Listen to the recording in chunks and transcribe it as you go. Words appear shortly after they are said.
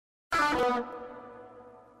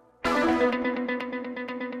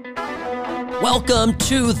Welcome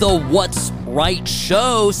to the What's Right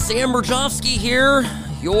Show. Sam Murjovsky here,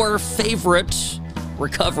 your favorite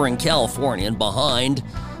recovering Californian behind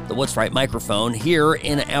the What's Right microphone here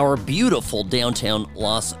in our beautiful downtown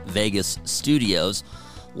Las Vegas studios.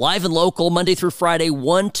 Live and local, Monday through Friday,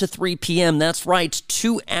 1 to 3 p.m. That's right,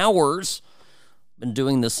 2 hours. Been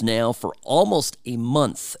doing this now for almost a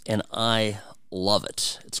month, and I love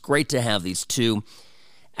it. It's great to have these 2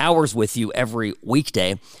 hours with you every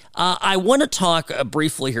weekday. I want to talk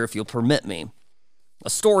briefly here, if you'll permit me, a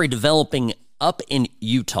story developing up in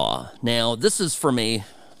Utah. Now, this is from a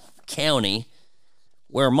county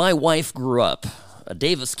where my wife grew up,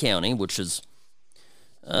 Davis County, which is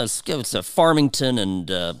it's Farmington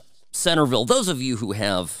and Centerville. Those of you who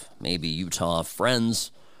have maybe Utah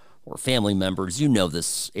friends or family members, you know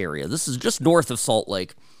this area. This is just north of Salt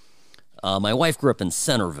Lake. My wife grew up in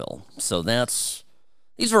Centerville, so these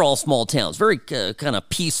are all small towns, very kind of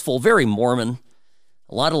peaceful, very Mormon,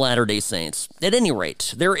 a lot of Latter-day Saints. At any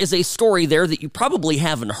rate, there is a story there that you probably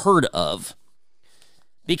haven't heard of,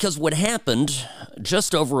 because what happened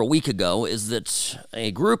just over a week ago is that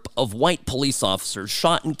a group of white police officers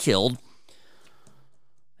shot and killed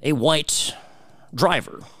a white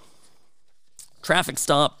driver. Traffic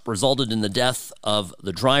stop resulted in the death of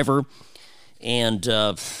the driver, and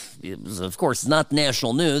it was, of course, not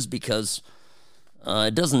national news because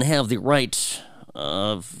it doesn't have the right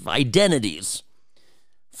identities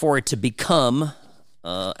for it to become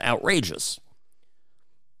outrageous.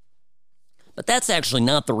 But that's actually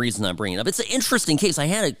not the reason I'm bringing it up. It's an interesting case. I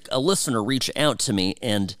had a listener reach out to me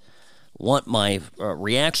and want my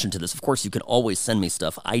reaction to this. Of course, you can always send me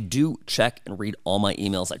stuff. I do check and read all my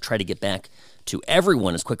emails. I try to get back to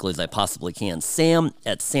everyone as quickly as I possibly can.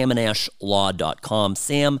 Sam@salmonashlaw.com.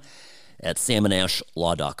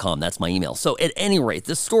 Sam@salmonashlaw.com. That's my email. So at any rate,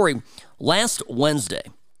 this story, last Wednesday,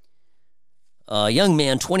 a young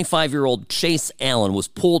man, 25-year-old Chase Allen, was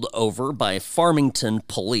pulled over by Farmington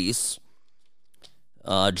police.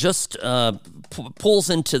 Pulls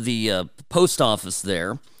into the post office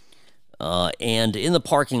there, and in the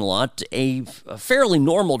parking lot, a fairly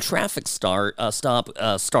normal traffic stop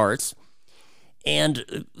starts.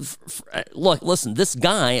 And look, listen, this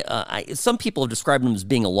guy, some people have described him as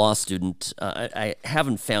being a law student. I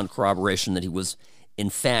haven't found corroboration that he was, in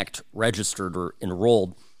fact, registered or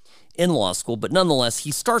enrolled in law school, but nonetheless, he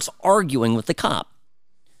starts arguing with the cop.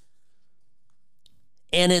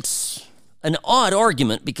 And it's an odd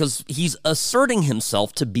argument because he's asserting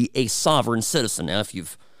himself to be a sovereign citizen. Now, if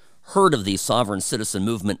you've heard of the sovereign citizen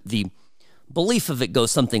movement, the belief of it goes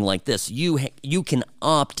something like this. You can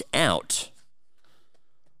opt out,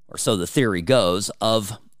 or so the theory goes,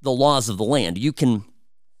 of the laws of the land. You can,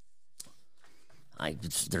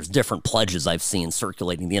 there's different pledges I've seen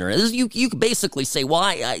circulating the internet. You can basically say,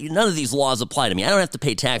 well, none of these laws apply to me. I don't have to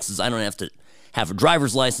pay taxes. I don't have to have a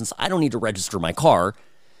driver's license. I don't need to register my car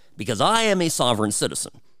because I am a sovereign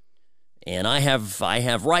citizen. And I have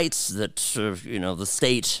rights that, the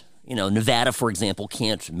state, Nevada, for example,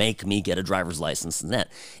 can't make me get a driver's license and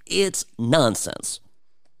that. It's nonsense.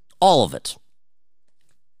 All of it.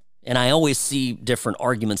 And I always see different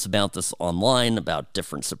arguments about this online, about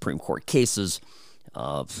different Supreme Court cases,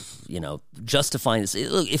 justifying this.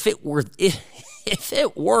 Look, if it were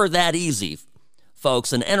that easy,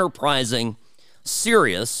 folks, an enterprising,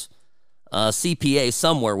 serious CPA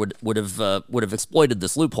somewhere would have exploited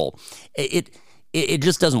this loophole. It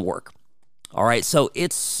just doesn't work. All right, so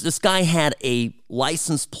this guy had a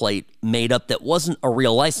license plate made up that wasn't a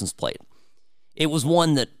real license plate. It was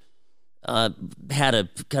one that had a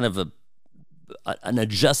kind of an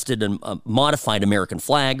adjusted and modified American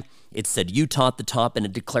flag. It said Utah at the top, and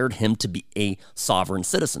it declared him to be a sovereign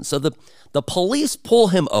citizen. So the police pull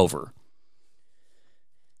him over,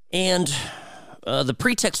 and the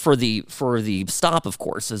pretext for the stop, of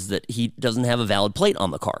course, is that he doesn't have a valid plate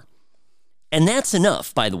on the car. And that's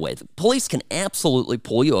enough, by the way. The police can absolutely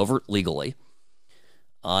pull you over legally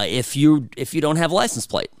if you don't have a license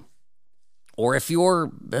plate, or if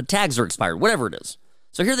your tags are expired, whatever it is.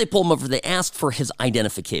 So here they pull him over. They ask for his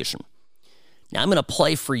identification. Now I'm going to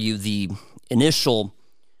play for you the initial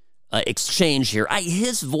exchange here.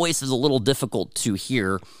 His voice is a little difficult to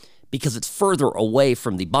hear because it's further away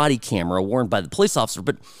from the body camera worn by the police officer,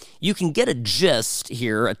 but you can get a gist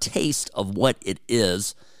here, a taste of what it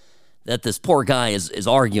is that this poor guy is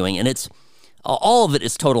arguing, and it's all of it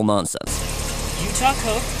is total nonsense. Utah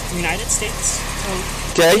Code, United States Code,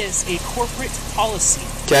 is a corporate policy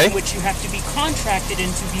in which you have to be contracted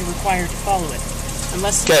and to be required to follow it.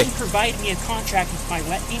 Unless you can provide me a contract with my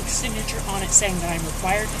wet ink signature on it saying that I'm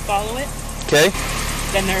required to follow it. Okay.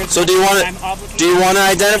 Then there's so do you want to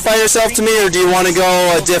identify yourself to me, or do you want to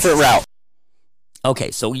go a different route?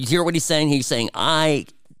 Okay, so you hear what he's saying? He's saying, I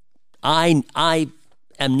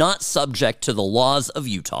am not subject to the laws of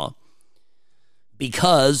Utah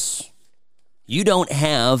because you don't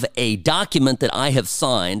have a document that I have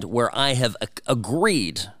signed where I have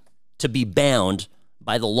agreed to be bound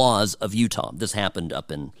by the laws of Utah. This happened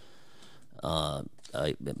up in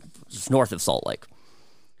north of Salt Lake.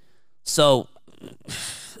 So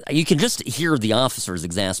you can just hear the officer's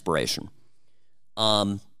exasperation.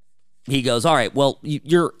 He goes, all right, well,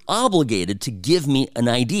 you're obligated to give me an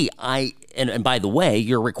ID. And by the way,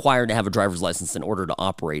 you're required to have a driver's license in order to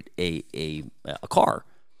operate a car.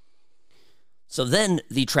 So then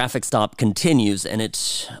the traffic stop continues, and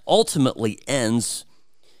it ultimately ends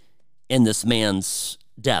in this man's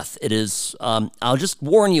death. It is, I'll just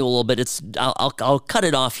warn you a little bit. I'll cut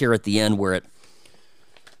it off here at the end where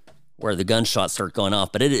the gunshots start going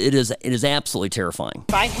off, but it is absolutely terrifying.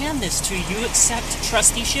 If I hand this to you, you accept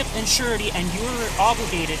trusteeship and surety, and you're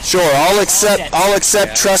obligated. Sure, I'll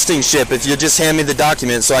accept trustingship if you just hand me the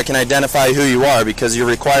document so I can identify who you are, because you're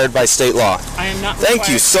required by state law. I am not. Thank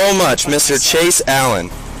you so much, Mr. Chase Allen.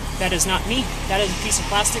 That is not me. That is a piece of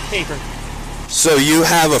plastic paper. So you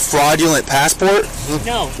have a fraudulent passport?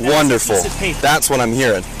 No. Wonderful. Is a piece of paper. That's what I'm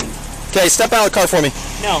hearing. Okay, step out of the car for me.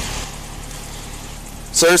 No.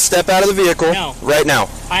 Sir, step out of the vehicle right now.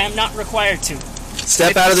 I am not required to.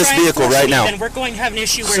 Step out of this vehicle right now. Then we're going to have an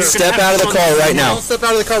issue where step out of the car right now. Don't step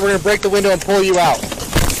out of the car. We're going to break the window and pull you out.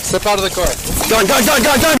 Step out of the car.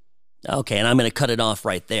 Gun. Okay, and I'm going to cut it off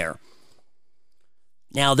right there.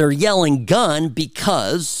 Now, they're yelling gun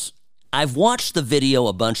because I've watched the video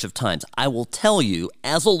a bunch of times. I will tell you,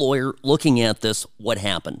 as a lawyer looking at this, what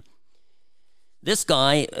happened. This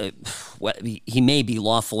guy, he may be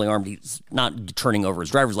lawfully armed. He's not turning over his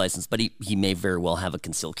driver's license, but he may very well have a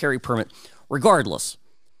concealed carry permit. Regardless,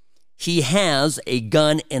 he has a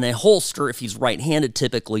gun in a holster. If he's right-handed,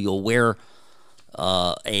 typically you'll wear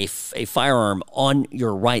a firearm on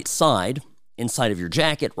your right side, inside of your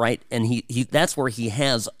jacket, right? And that's where he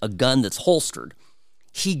has a gun that's holstered.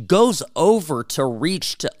 He goes over to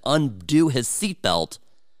reach to undo his seatbelt,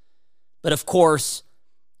 but of course,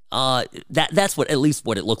 that's at least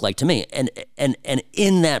what it looked like to me. And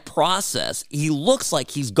in that process, he looks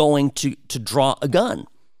like he's going to draw a gun,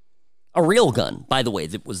 a real gun, by the way,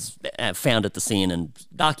 that was found at the scene and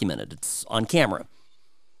documented. It's on camera.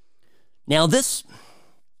 Now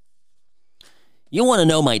you want to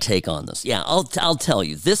know my take on this? Yeah, I'll tell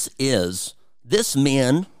you. This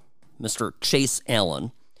man, Mr. Chase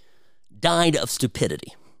Allen, died of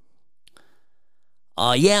stupidity.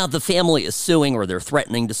 The family is suing, or they're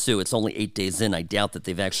threatening to sue. It's only 8 days in. I doubt that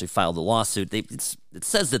they've actually filed a lawsuit. It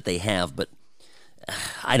says that they have, but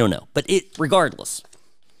I don't know. But regardless,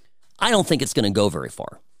 I don't think it's going to go very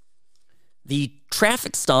far. The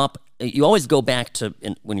traffic stop, you always go back to,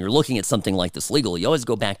 when you're looking at something like this legally, you always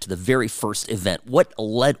go back to the very first event.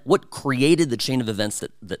 What created the chain of events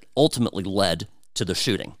that ultimately led to the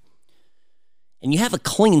shooting? And you have a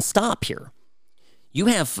clean stop here. You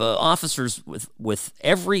have officers with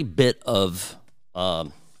every bit of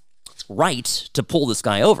right to pull this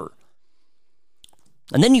guy over.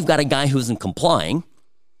 And then you've got a guy who isn't complying.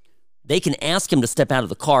 They can ask him to step out of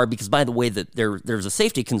the car because, by the way, there's a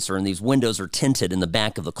safety concern. These windows are tinted in the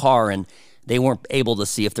back of the car, and they weren't able to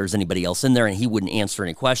see if there's anybody else in there, and he wouldn't answer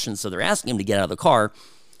any questions. So they're asking him to get out of the car,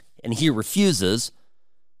 and he refuses.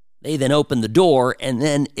 They then open the door, and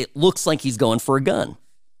then it looks like he's going for a gun.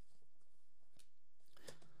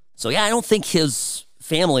 So, I don't think his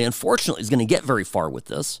family, unfortunately, is going to get very far with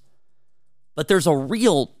this. But there's a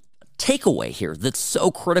real takeaway here that's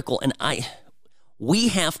so critical, and we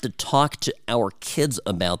have to talk to our kids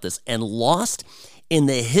about this. And lost in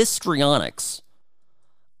the histrionics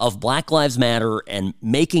of Black Lives Matter and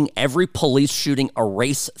making every police shooting a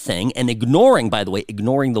race thing, and ignoring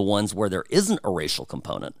the ones where there isn't a racial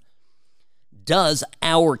component, does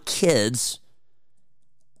our kids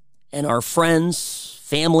and our friends,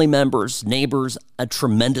 family members, neighbors, a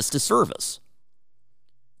tremendous disservice.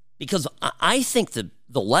 Because I think that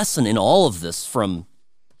the lesson in all of this from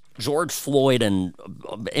George Floyd, and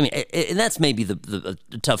that's maybe the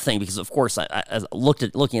tough thing, because of course I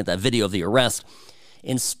looking at that video of the arrest,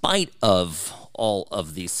 in spite of all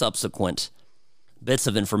of the subsequent bits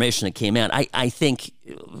of information that came out, I think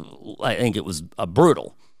it was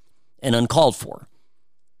brutal and uncalled for.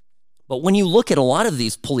 But when you look at a lot of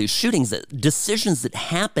these police shootings, decisions that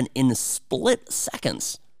happen in split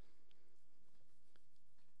seconds,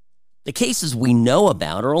 The cases we know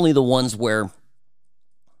about are only the ones where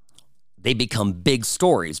they become big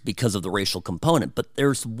stories because of the racial component. But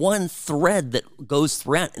there's one thread that goes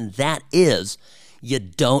throughout, and that is you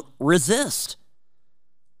don't resist.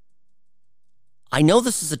 I know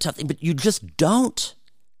this is a tough thing, but you just don't.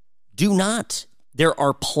 Do not. There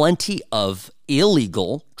are plenty of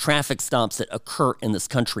illegal traffic stops that occur in this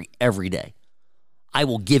country every day. I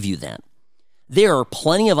will give you that. There are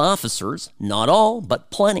plenty of officers, not all,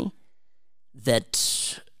 but plenty,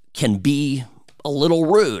 that can be a little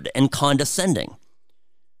rude and condescending.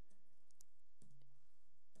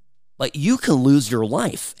 But you can lose your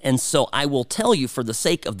life. And so I will tell you, for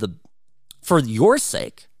your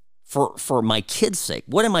sake, for my kid's sake,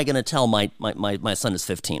 what am I going to tell my son is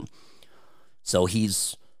 15? So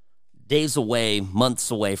he's days away,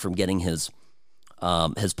 months away from getting his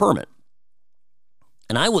permit.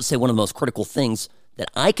 And I would say one of the most critical things that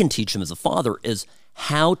I can teach him as a father is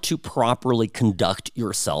how to properly conduct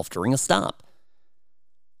yourself during a stop.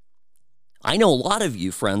 I know a lot of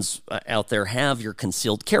you friends out there have your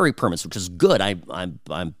concealed carry permits, which is good.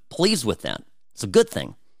 I'm pleased with that. It's a good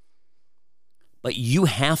thing. But you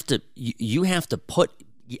have to put,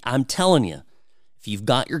 I'm telling you, if you've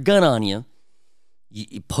got your gun on you,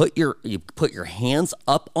 you put your hands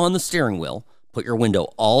up on the steering wheel, put your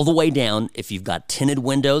window all the way down. If you've got tinted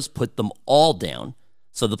windows, put them all down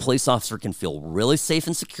so the police officer can feel really safe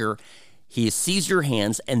and secure. He sees your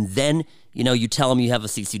hands, and then, you tell him you have a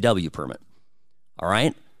CCW permit. All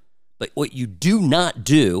right? But what you do not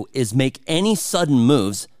do is make any sudden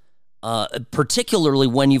moves, particularly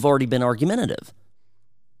when you've already been argumentative.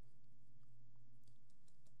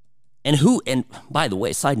 And by the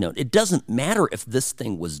way, side note, it doesn't matter if this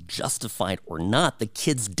thing was justified or not. The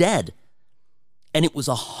kid's dead. And it was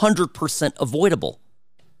 100% avoidable.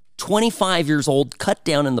 25 years old, cut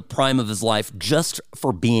down in the prime of his life just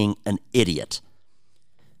for being an idiot.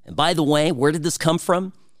 And by the way, where did this come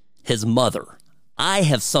from? His mother. I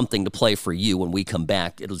have something to play for you when we come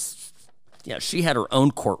back. She had her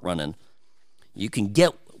own court running. You can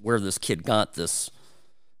get where this kid got this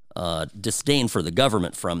disdain for the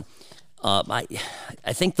government from. I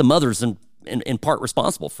think the mother's in part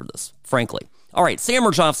responsible for this, frankly. All right, Sam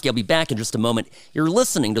Mirjovsky, I'll be back in just a moment. You're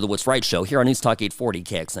listening to The What's Right Show here on News Talk 840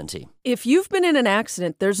 KXNT. If you've been in an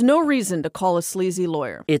accident, there's no reason to call a sleazy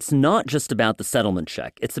lawyer. It's not just about the settlement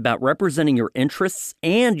check. It's about representing your interests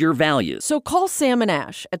and your values. So call Sam and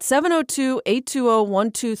Ash at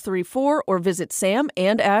 702-820-1234 or visit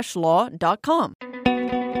samandashlaw.com.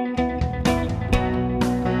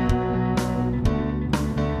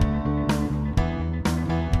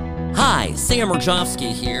 Hi, Sam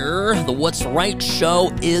Mirjovsky here. The What's Right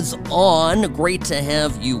Show is on. Great to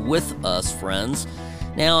have you with us, friends.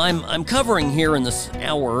 Now, I'm covering here in this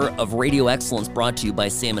hour of radio excellence brought to you by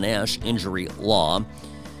Sam and Ash Injury Law,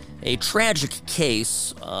 a tragic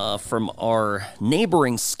case from our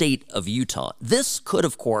neighboring state of Utah. This could,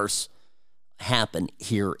 of course, happen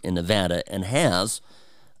here in Nevada and has.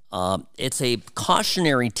 It's a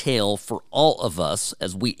cautionary tale for all of us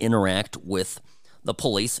as we interact with the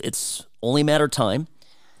police. It's only a matter of time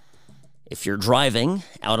if you're driving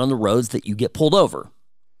out on the roads that you get pulled over.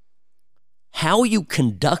 How you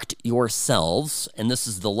conduct yourselves, and this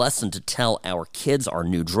is the lesson to tell our kids, our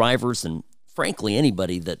new drivers, and frankly,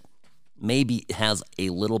 anybody that maybe has a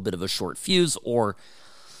little bit of a short fuse or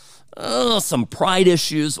some pride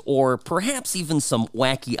issues or perhaps even some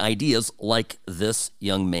wacky ideas like this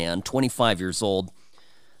young man, 25 years old,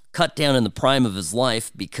 cut down in the prime of his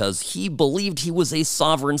life because he believed he was a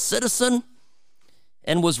sovereign citizen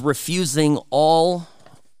and was refusing all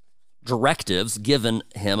directives given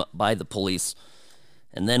him by the police.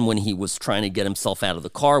 And then when he was trying to get himself out of the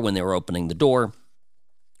car when they were opening the door,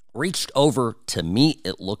 reached over to me,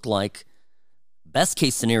 it looked like, best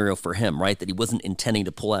case scenario for him, right, that he wasn't intending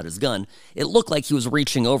to pull out his gun. It looked like he was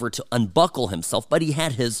reaching over to unbuckle himself, but he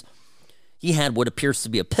had what appears to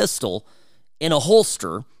be a pistol in a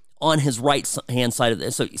holster on his right hand side of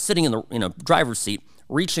this. So he's sitting in the driver's seat,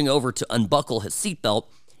 reaching over to unbuckle his seatbelt.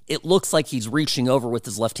 It looks like he's reaching over with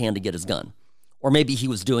his left hand to get his gun. Or maybe he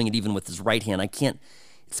was doing it even with his right hand.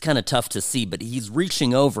 It's kind of tough to see, but he's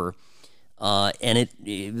reaching over. And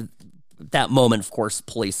that moment, of course,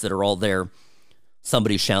 police that are all there,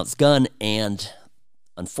 somebody shouts gun, and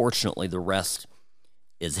unfortunately the rest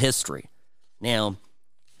is history. Now,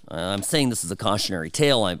 I'm saying this is a cautionary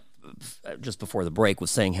tale. I just before the break was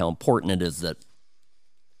saying how important it is that,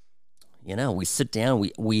 we sit down,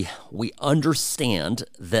 we understand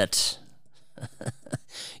that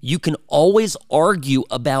you can always argue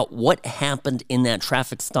about what happened in that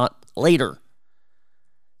traffic stop later.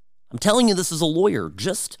 I'm telling you this as a lawyer.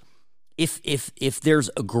 Just If there's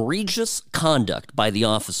egregious conduct by the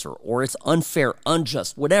officer, or it's unfair,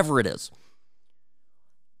 unjust, whatever it is,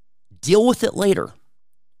 deal with it later.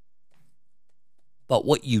 But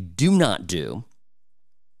what you do not do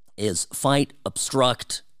is fight,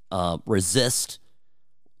 obstruct, resist,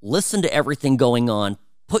 listen to everything going on,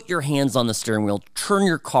 put your hands on the steering wheel, turn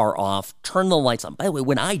your car off, turn the lights on. By the way,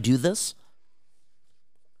 when I do this,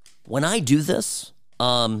 this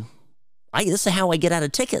is how I get out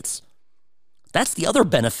of tickets. That's the other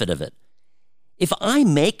benefit of it. If I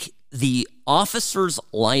make the officer's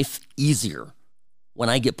life easier when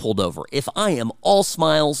I get pulled over, if I am all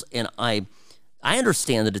smiles, and I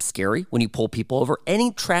understand that it's scary when you pull people over.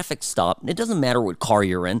 Any traffic stop, and it doesn't matter what car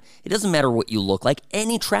you're in, it doesn't matter what you look like,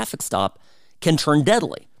 any traffic stop can turn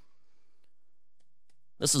deadly.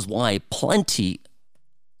 This is why plenty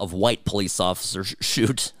of white police officers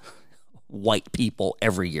shoot white people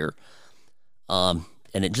every year.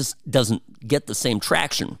 And it just doesn't get the same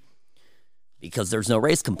traction because there's no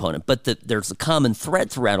race component. But there's a common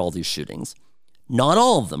thread throughout all these shootings. Not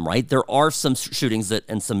all of them, right? There are some shootings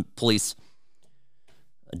and some police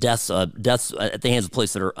deaths at the hands of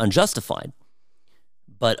police that are unjustified.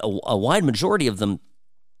 But a wide majority of them,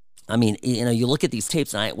 I mean, you look at these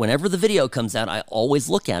tapes, and whenever the video comes out, I always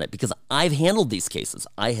look at it because I've handled these cases.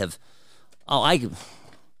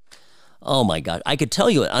 Oh my God, I could tell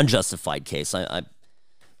you an unjustified case.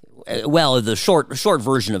 Well, the short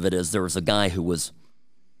version of it is there was a guy who was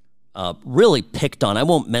really picked on. I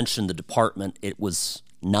won't mention the department. It was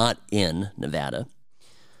not in Nevada.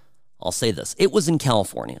 I'll say this. It was in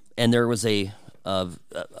California, and there was a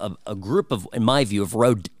group of, in my view, of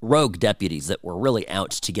rogue deputies that were really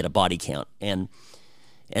out to get a body count. And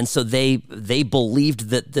so they believed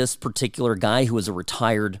that this particular guy, who was a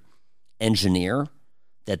retired engineer,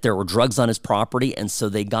 that there were drugs on his property, and so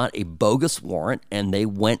they got a bogus warrant, and they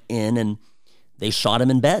went in and they shot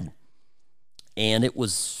him in bed. And it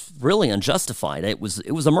was really unjustified. It was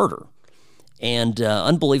a murder. And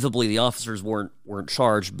unbelievably, the officers weren't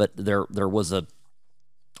charged, but there was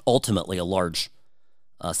ultimately a large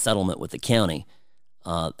settlement with the county.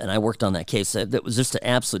 And I worked on that case. That was just an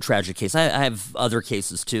absolute tragic case. I have other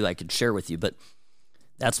cases too I could share with you, but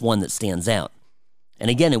that's one that stands out. And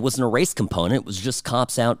again, it wasn't a race component. It was just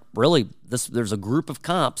cops out. Really, there's a group of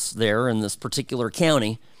cops there in this particular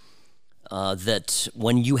county that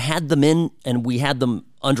when you had them in, and we had them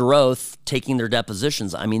under oath taking their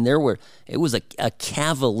depositions, I mean, it was a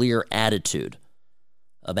cavalier attitude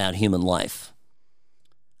about human life.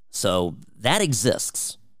 So that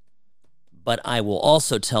exists. But I will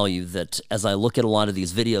also tell you that as I look at a lot of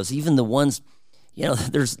these videos, even the ones,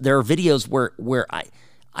 there are videos where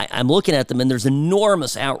I'm looking at them and there's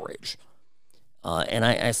enormous outrage. And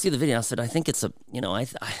I see the video. I said, I think it's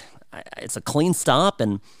it's a clean stop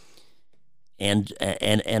and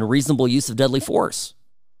reasonable use of deadly force.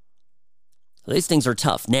 So these things are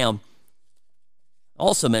tough. Now, I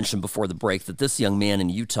also mentioned before the break that this young man in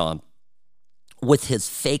Utah, with his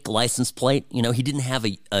fake license plate, he didn't have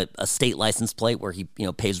a state license plate where he,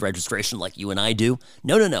 pays registration like you and I do.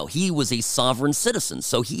 No. He was a sovereign citizen.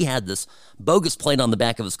 So he had this bogus plate on the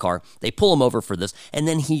back of his car. They pull him over for this. And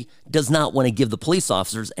then he does not want to give the police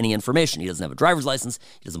officers any information. He doesn't have a driver's license.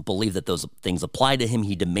 He doesn't believe that those things apply to him.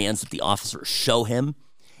 He demands that the officers show him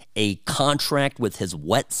a contract with his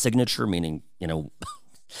wet signature, meaning,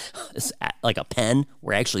 like a pen,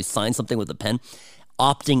 where I actually sign something with a pen,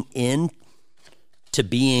 opting in to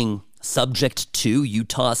being subject to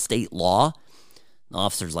Utah state law. The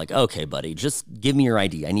officer's like, okay, buddy, just give me your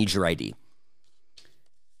ID. I need your ID.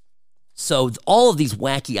 So all of these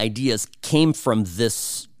wacky ideas came from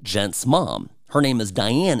this gent's mom. Her name is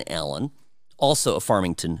Diane Allen, also of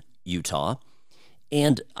Farmington, Utah.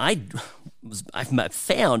 And I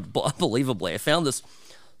found, unbelievably, I found this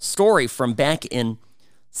story from back in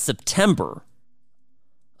September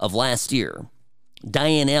of last year.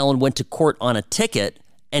 Diane Allen went to court on a ticket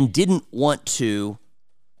and didn't want to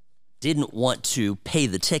pay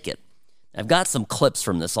the ticket. I've got some clips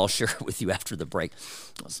from this. I'll share it with you after the break.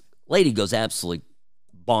 This lady goes absolutely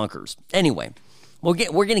bonkers. Anyway, we're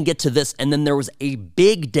going to get to this. And then there was a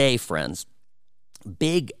big day, friends,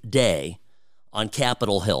 big day on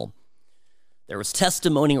Capitol Hill. There was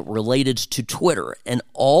testimony related to Twitter and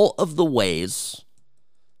all of the ways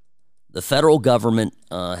the federal government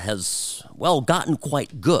has, gotten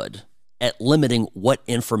quite good at limiting what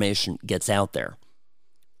information gets out there.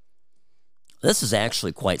 This is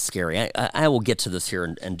actually quite scary. I will get to this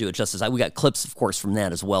here and do it justice. We got clips, of course, from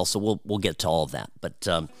that as well, so we'll get to all of that. But,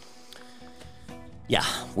 Yeah,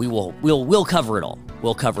 we'll cover it all.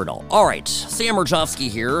 We'll cover it all. All right, Sam Mirjovsky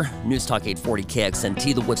here, News Talk 840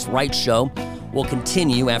 KXNT, The What's Right Show. We'll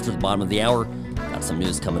continue after the bottom of the hour. Got some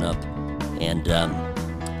news coming up, and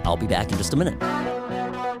I'll be back in just a minute.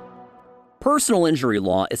 Personal injury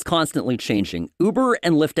law is constantly changing. Uber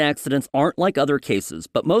and Lyft accidents aren't like other cases,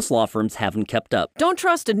 but most law firms haven't kept up. Don't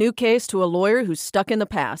trust a new case to a lawyer who's stuck in the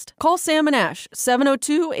past. Call Sam and Ash,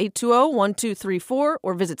 702-820-1234,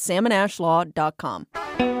 or visit samandashlaw.com.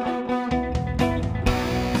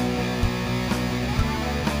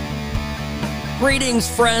 Greetings,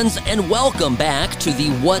 friends, and welcome back to the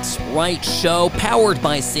What's Right Show, powered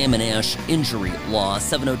by Sam and Ash Injury Law,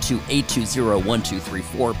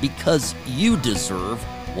 702-820-1234, because you deserve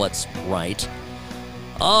what's right.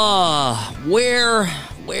 Where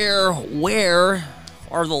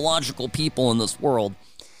are the logical people in this world?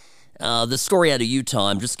 This story out of Utah,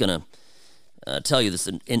 I'm just going to tell you this,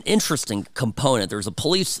 an interesting component. There was a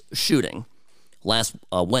police shooting last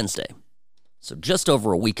Wednesday. So just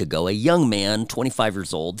over a week ago, a young man, 25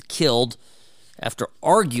 years old, killed after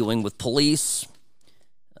arguing with police.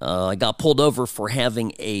 Got pulled over for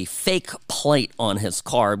having a fake plate on his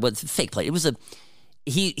car. But fake plate, it was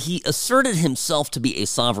he asserted himself to be a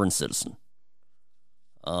sovereign citizen,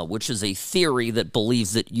 which is a theory that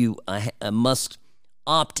believes that you must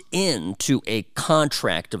opt in to a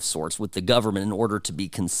contract of sorts with the government in order to be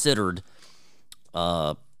considered,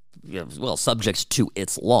 subject to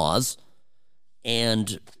its laws.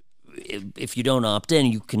 And if you don't opt in,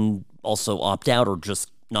 you can also opt out or just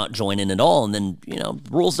not join in at all, and then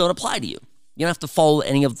rules don't apply to you. You don't have to follow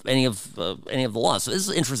any of the laws. So this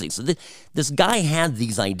is interesting. So this guy had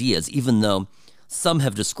these ideas, even though some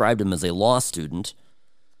have described him as a law student.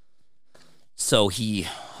 So he,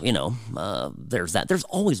 there's that. There's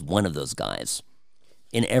always one of those guys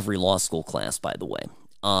in every law school class, by the way.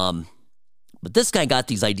 But this guy got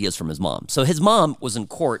these ideas from his mom. So his mom was in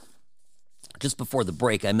court just before the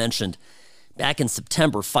break. I mentioned back in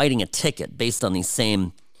September fighting a ticket based on these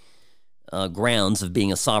same grounds of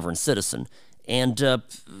being a sovereign citizen. And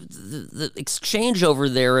the exchange over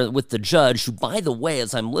there with the judge, who, by the way,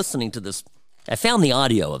 as I'm listening to this, I found the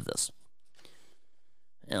audio of this.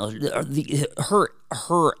 Her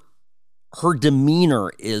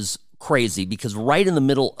demeanor is crazy, because right in the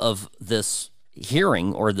middle of this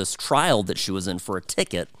hearing or this trial that she was in for a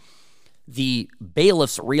ticket, the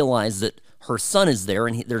bailiffs realize that her son is there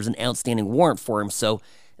and there's an outstanding warrant for him, so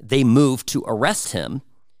they move to arrest him,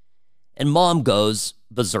 and mom goes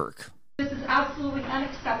berserk. This is absolutely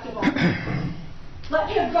unacceptable. Let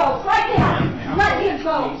him go right now. Let him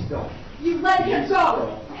go. You let him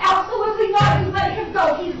go. Absolutely not. You let him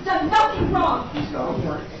go. He's done nothing wrong. He's done nothing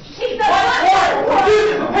wrong.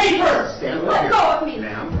 Use the paper. Let go of me.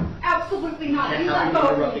 Absolutely not. You let go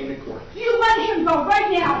of me. You let him go right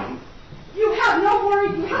now. You have no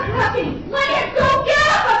worries. You have nothing. Let him go. Get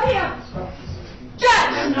off of him.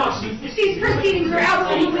 Judge, these proceedings are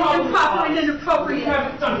absolutely improper and inappropriate.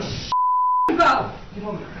 Go.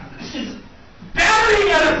 This is battery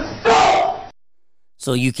and assault.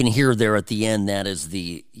 So you can hear there at the end, that is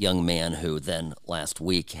the young man who then last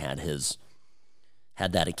week had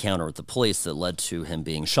that encounter with the police that led to him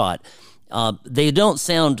being shot. They don't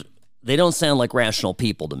sound like rational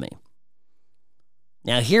people to me.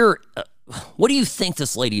 Now here, what do you think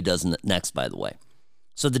this lady does next, by the way?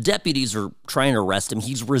 So the deputies are trying to arrest him.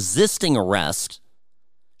 He's resisting arrest.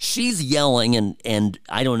 She's yelling, and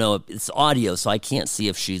I don't know, it's audio, so I can't see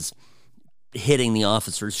if she's hitting the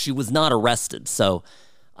officers. She was not arrested, so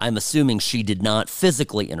I'm assuming she did not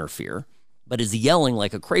physically interfere, but is yelling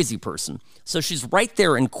like a crazy person. So she's right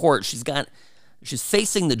there in court. She's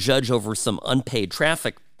facing the judge over some unpaid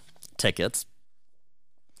traffic tickets.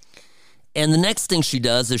 And the next thing she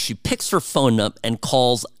does is she picks her phone up and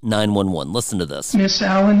calls 911. Listen to this. Miss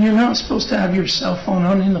Allen, you're not supposed to have your cell phone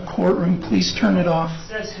on in the courtroom. Please turn it off.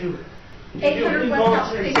 Says who? 800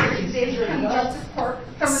 West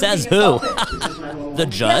Says who? The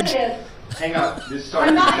judge? Hang on.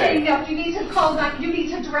 I'm not hitting them. You need to call them. You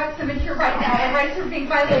need to direct them in here right now. My rights are being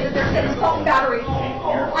violated. They're saying assault and battery.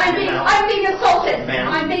 I'm being assaulted.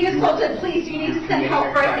 I'm being assaulted. Please, you need to send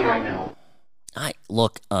help right now.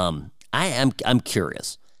 I'm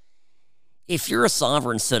curious. If you're a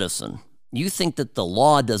sovereign citizen, you think that the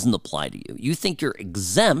law doesn't apply to you. You think you're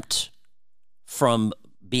exempt from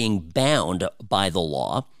being bound by the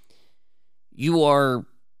law. You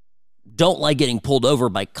don't like getting pulled over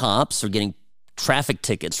by cops or getting traffic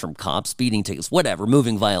tickets from cops, speeding tickets, whatever,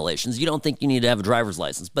 moving violations. You don't think you need to have a driver's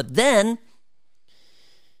license. But then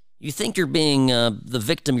you think you're being the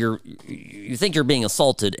victim. You think you're being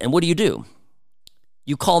assaulted, and what do?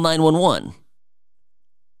 You call 911.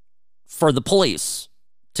 for the police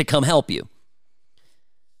to come help you.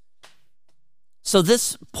 So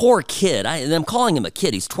this poor kid, I'm calling him a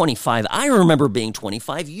kid. He's 25. I remember being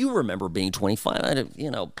 25. You remember being 25.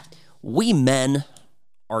 We men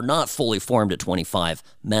are not fully formed at 25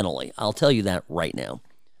 mentally. I'll tell you that right now.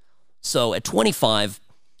 So at 25,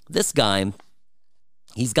 this guy,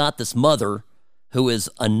 he's got this mother who is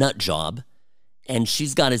a nut job, and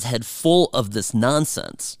she's got his head full of this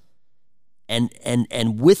nonsense.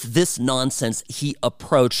 And with this nonsense, he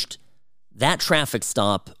approached that traffic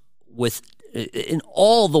stop in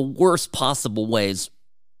all the worst possible ways,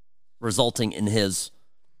 resulting in his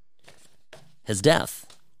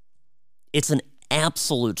death. It's an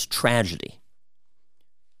absolute tragedy.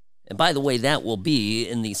 And by the way, that will be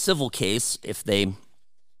in the civil case if they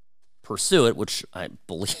pursue it, which I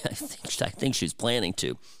think she's planning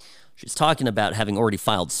to. She's talking about having already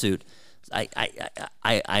filed suit.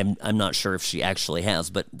 I'm not sure if she actually has,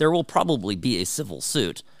 but there will probably be a civil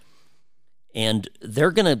suit. And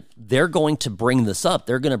they're going to bring this up.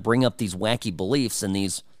 They're going to bring up these wacky beliefs and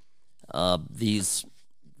they're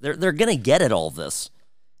going to get at all this.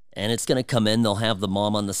 And it's going to come in. They'll have the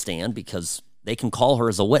mom on the stand because they can call her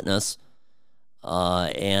as a witness.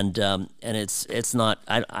 And it's not,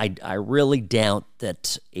 I really doubt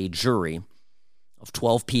that a jury of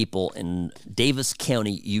 12 people in Davis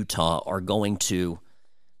County, Utah are going to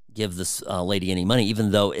give this lady any money,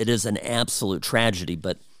 even though it is an absolute tragedy.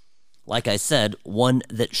 But like I said, one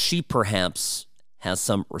that she perhaps has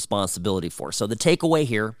some responsibility for. So the takeaway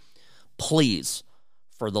here, please,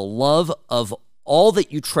 for the love of all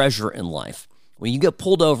that you treasure in life, when you get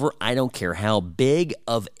pulled over, I don't care how big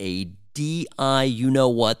of a DI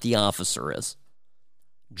you-know-what the officer is,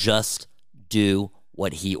 just do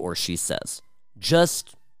what he or she says.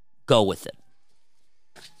 Just go with it.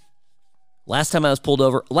 Last time I was pulled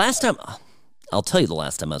over, I'll tell you the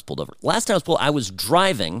last time I was pulled over. Last time I was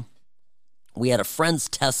driving. We had a friend's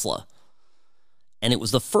Tesla, and it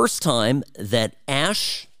was the first time that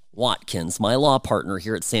Ash Watkins, my law partner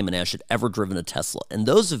here at Sam & Ash, had ever driven a Tesla. And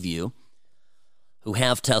those of you who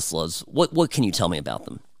have Teslas, what can you tell me about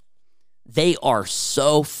them? They are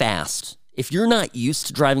so fast. If you're not used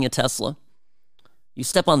to driving a Tesla, you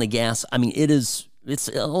step on the gas. I mean, it's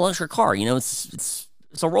an electric car. It's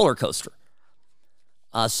a roller coaster.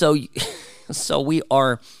 So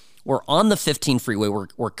we're on the 15 freeway.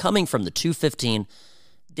 We're coming from the 215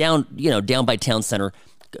 down by Town Center,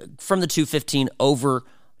 from the 215 over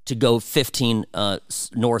to go 15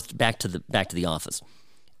 north back to the office.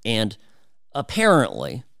 And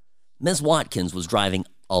apparently, Ms. Watkins was driving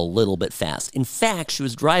a little bit fast. In fact,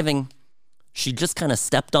 she just kind of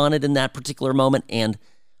stepped on it in that particular moment and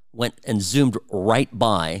went and zoomed right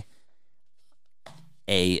by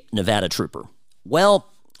a Nevada trooper. Well,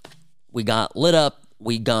 we got lit up.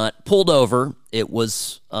 We got pulled over. It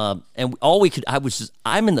was, I'm in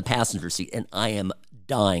the passenger seat, and I am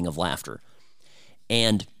dying of laughter.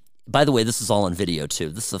 And by the way, this is all on video too.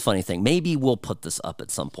 This is a funny thing. Maybe we'll put this up at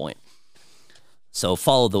some point. So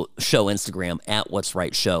follow the show Instagram at What's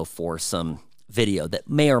Right Show for some video that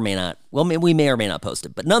may or may not, we may or may not post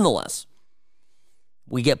it. But nonetheless,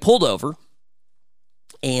 we get pulled over,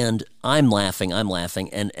 and I'm laughing.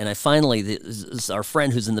 And I finally, our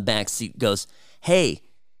friend who's in the back seat goes, hey,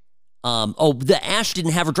 the Ash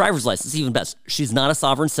didn't have her driver's license. Even best. She's not a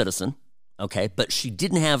sovereign citizen, okay? But she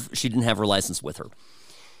didn't have her license with her.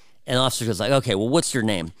 And the officer goes like, okay, well, what's your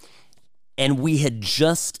name? And we had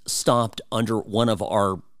just stopped under one of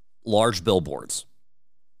our large billboards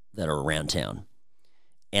that are around town.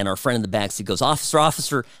 And our friend in the backseat goes,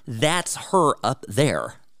 officer, that's her up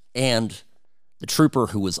there. And the trooper,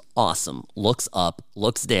 who was awesome, looks up,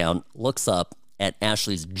 looks down, looks up at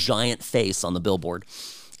Ashley's giant face on the billboard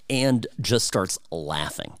and just starts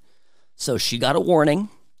laughing. So she got a warning,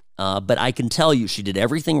 but I can tell you she did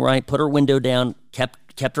everything right, put her window down,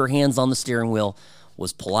 kept her hands on the steering wheel,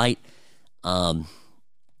 was polite, and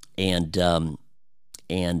that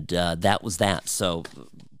was that. So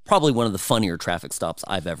probably one of the funnier traffic stops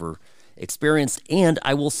I've ever experienced. And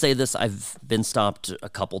I will say this, I've been stopped a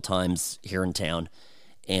couple times here in town,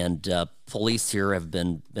 and police here have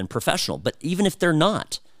been professional. But even if they're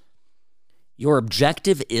not, your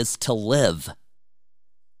objective is to live.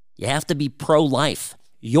 You have to be pro-life,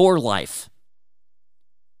 your life.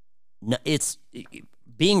 It's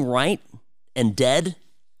being right and dead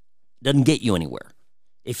doesn't get you anywhere.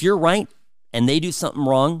 If you're right and they do something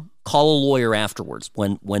wrong, call a lawyer afterwards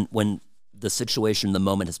when the situation, the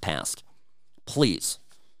moment has passed. Please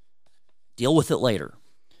deal with it later.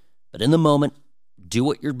 But in the moment, do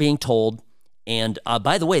what you're being told. And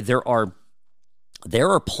by the way, there are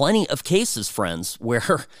plenty of cases, friends,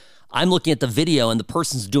 where I'm looking at the video and the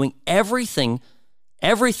person's doing everything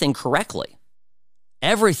correctly.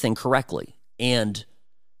 Everything correctly. And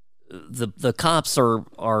the cops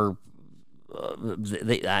are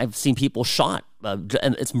I've seen people shot.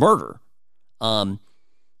 And it's murder.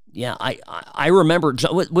 Yeah, I remember,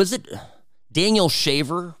 was it Daniel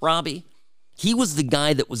Shaver, Robbie? He was the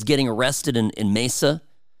guy that was getting arrested in Mesa.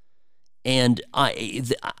 And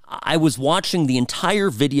I was watching the entire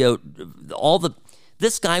video.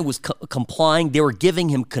 This guy was complying. They were giving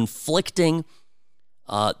him conflicting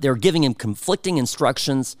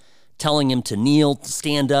instructions, telling him to kneel, to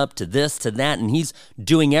stand up, to this, to that, and he's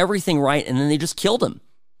doing everything right, and then they just killed him.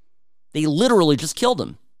 They literally just killed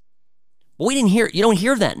him. But you don't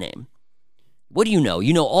hear that name. What do you know?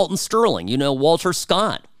 You know Alton Sterling. You know Walter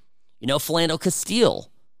Scott. You know Philando Castile.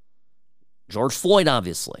 George Floyd,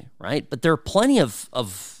 obviously, right? But there are plenty of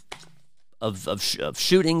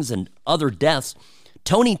shootings and other deaths.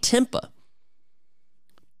 Tony Timpa,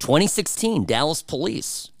 2016, Dallas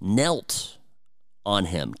police knelt on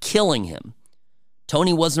him, killing him.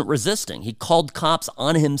 Tony wasn't resisting. He called cops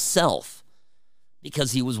on himself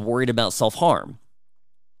because he was worried about self-harm.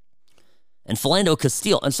 And Philando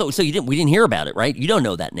Castile, and so we didn't hear about it, right? You don't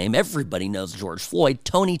know that name. Everybody knows George Floyd.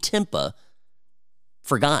 Tony Timpa,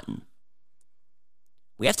 forgotten.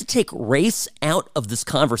 We have to take race out of this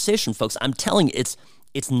conversation, folks. I'm telling you,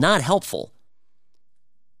 it's not helpful.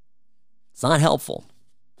 It's not helpful.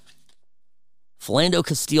 Philando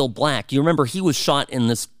Castile Black, you remember he was shot in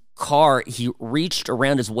this car. He reached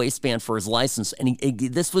around his waistband for his license, and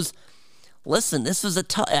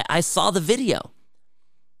I saw the video.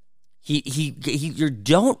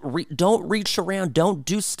 Don't reach around. Don't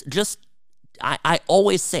do I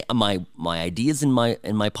always say my ID's in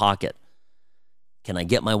my pocket. Can I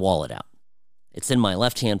get my wallet out? It's in my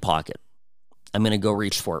left-hand pocket. I'm going to go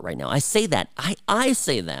reach for it right now. I say that. I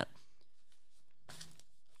say that.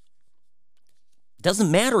 It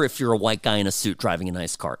doesn't matter if you're a white guy in a suit driving a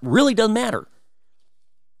nice car. It really doesn't matter.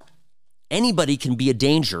 Anybody can be a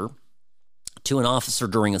danger to an officer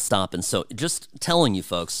during a stop. And so just telling you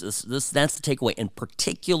folks, that's the takeaway. And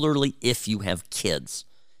particularly if you have kids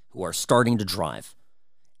who are starting to drive,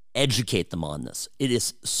 educate them on this. It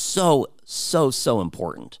is so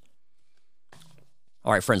important.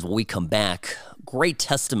 All right, friends, when we come back, great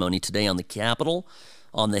testimony today on the Capitol,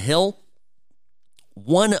 on the Hill.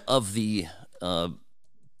 One of the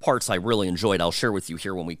parts I really enjoyed, I'll share with you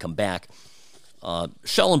here when we come back. Michael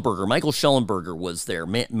Schellenberger was there,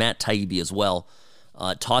 Matt Taibbi as well,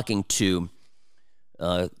 talking to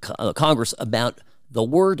Congress about the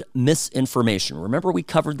word misinformation. Remember we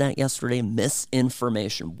covered that yesterday?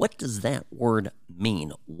 Misinformation. What does that word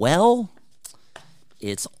mean? Well,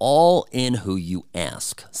 it's all in who you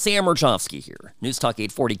ask. Sam Mirjovsky here. News Talk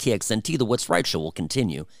 840 KXNT. The What's Right Show will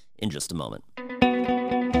continue in just a moment.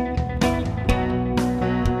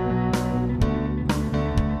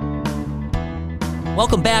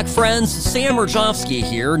 Welcome back, friends. Sam Mirjovsky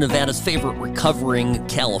here, Nevada's favorite recovering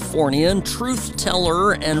Californian, truth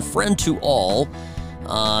teller and friend to all.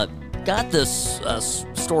 Got this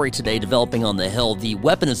story today developing on the Hill. The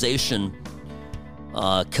weaponization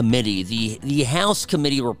committee, the House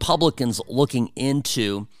committee, Republicans looking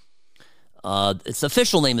into, its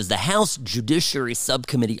official name is the House Judiciary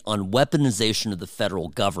Subcommittee on Weaponization of the Federal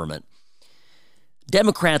Government.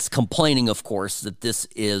 Democrats complaining, of course, that this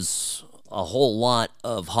is a whole lot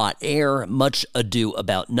of hot air, much ado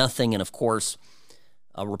about nothing, and of course,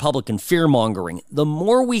 Republican fear-mongering. The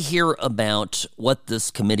more we hear about what this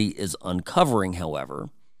committee is uncovering, however,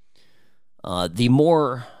 the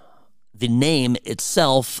more the name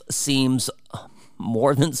itself seems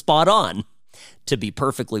more than spot on, to be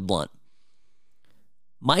perfectly blunt.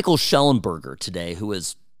 Michael Schellenberger today, who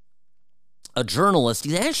is a journalist,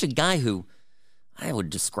 he's actually a guy who I would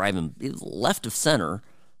describe him left of center,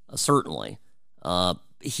 certainly.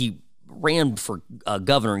 He ran for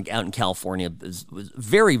governor out in California, was a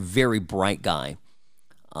very, very bright guy.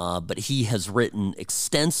 But he has written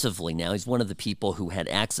extensively now. He's one of the people who had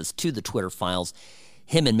access to the Twitter files.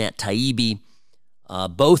 Him and Matt Taibbi,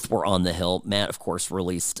 both were on the Hill. Matt, of course,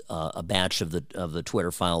 released a batch of the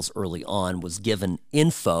Twitter files early on, was given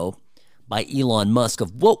info by Elon Musk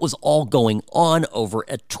of what was all going on over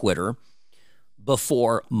at Twitter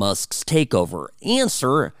before Musk's takeover.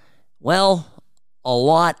 Answer, well, a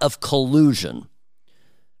lot of collusion.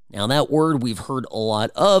 Now, that word we've heard a lot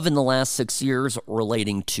of in the last 6 years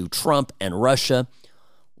relating to Trump and Russia,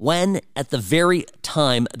 when at the very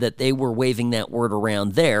time that they were waving that word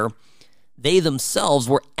around there, they themselves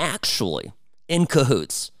were actually in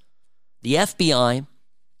cahoots. The FBI,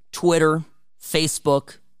 Twitter,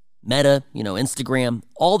 Facebook, Meta, Instagram,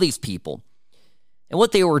 all these people. And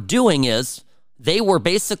what they were doing is they were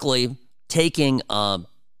basically taking,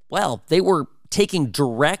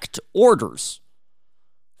 direct orders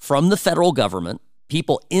from the federal government,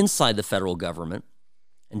 people inside the federal government,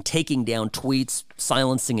 and taking down tweets,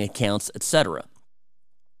 silencing accounts, etc.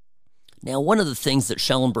 Now, one of the things that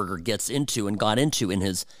Shellenberger gets into and got into in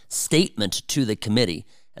his statement to the committee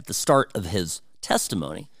at the start of his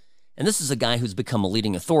testimony, and this is a guy who's become a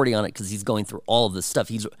leading authority on it because he's going through all of this stuff.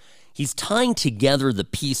 He's tying together the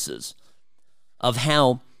pieces of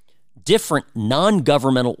how different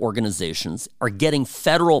non-governmental organizations are getting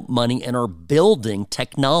federal money and are building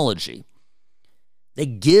technology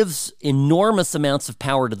that gives enormous amounts of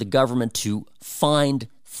power to the government to find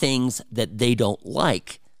things that they don't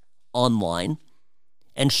like online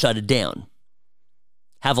and shut it down.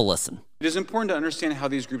 Have a listen. It is important to understand how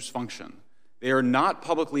these groups function. They are not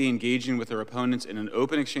publicly engaging with their opponents in an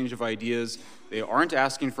open exchange of ideas. They aren't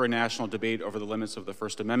asking for a national debate over the limits of the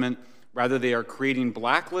First Amendment. Rather, they are creating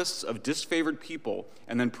blacklists of disfavored people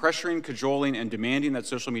and then pressuring, cajoling, and demanding that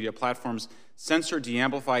social media platforms censor,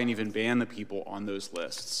 de-amplify, and even ban the people on those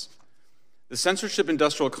lists. The censorship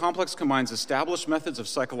industrial complex combines established methods of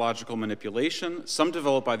psychological manipulation, some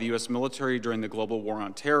developed by the U.S. military during the global war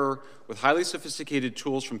on terror, with highly sophisticated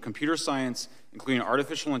tools from computer science, including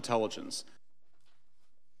artificial intelligence.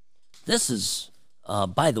 This is,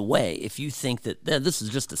 by the way, if you think that this is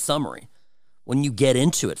just a summary, when you get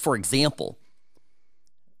into it, for example,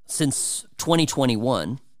 since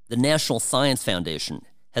 2021, the National Science Foundation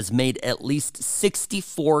has made at least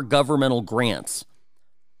 64 governmental grants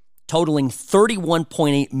totaling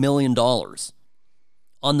 $31.8 million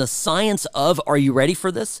on the science of, are you ready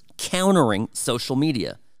for this? Countering social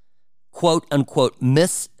media, quote unquote,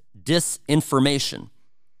 disinformation.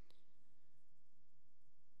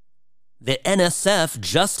 The NSF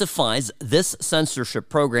justifies this censorship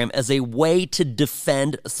program as a way to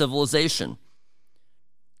defend civilization.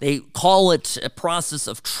 They call it a process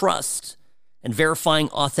of trust and verifying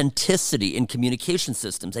authenticity in communication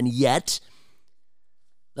systems. And yet,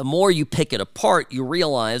 the more you pick it apart, you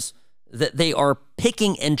realize that they are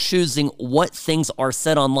picking and choosing what things are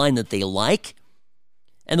said online that they like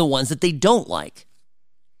and the ones that they don't like.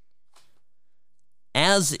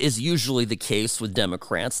 As is usually the case with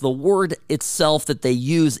Democrats, the word itself that they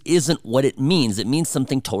use isn't what it means. It means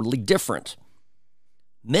something totally different.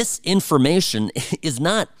 Misinformation is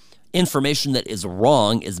not information that is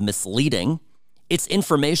wrong, is misleading. It's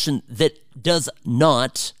information that does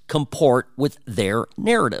not comport with their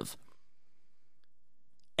narrative.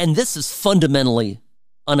 And this is fundamentally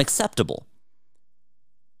unacceptable.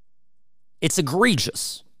 It's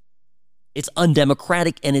egregious. It's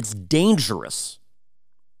undemocratic and it's dangerous.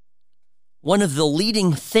 One of the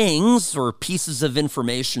leading things or pieces of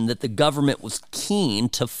information that the government was keen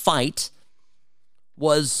to fight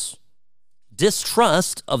was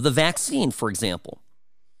distrust of the vaccine, for example.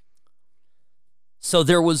 So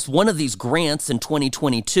there was one of these grants in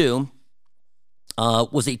 2022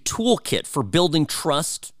 was a toolkit for building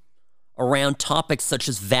trust around topics such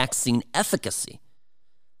as vaccine efficacy.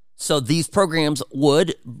 So these programs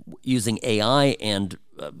would, using AI and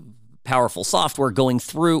powerful software, going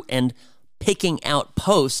through and picking out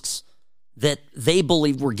posts that they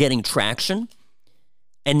believed were getting traction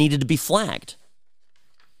and needed to be flagged.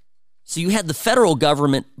 So you had the federal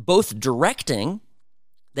government both directing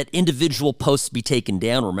that individual posts be taken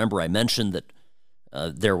down. Remember, I mentioned that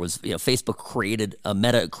there was, Facebook created,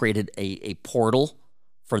 Meta created a portal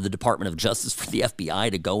for the Department of Justice, for the FBI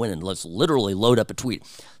to go in and let's literally load up a tweet.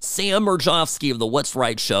 Sam Mirjovsky of the What's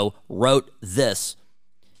Right Show wrote this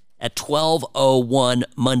at 12:01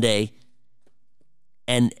 Monday.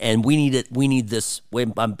 And we need it. We need this.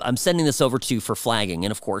 I'm sending this over to you for flagging,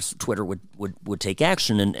 and of course, Twitter would take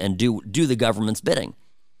action and do the government's bidding.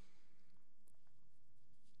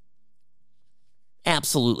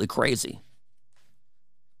 Absolutely crazy.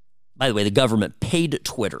 By the way, the government paid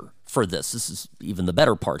Twitter for this. This is even the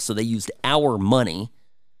better part. So they used our money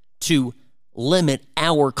to limit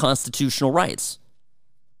our constitutional rights.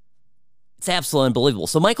 It's absolutely unbelievable.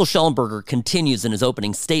 So Michael Shellenberger continues in his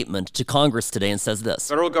opening statement to Congress today and says this.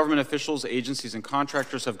 Federal government officials, agencies, and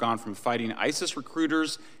contractors have gone from fighting ISIS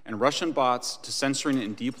recruiters and Russian bots to censoring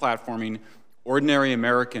and deplatforming ordinary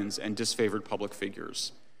Americans and disfavored public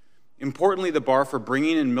figures. Importantly, the bar for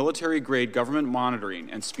bringing in military-grade government monitoring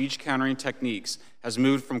and speech countering techniques has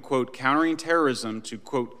moved from, quote, countering terrorism to,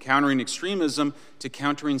 quote, countering extremism to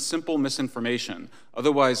countering simple misinformation,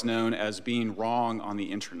 otherwise known as being wrong on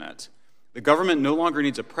the internet. The government no longer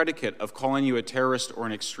needs a predicate of calling you a terrorist or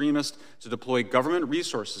an extremist to deploy government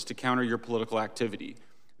resources to counter your political activity.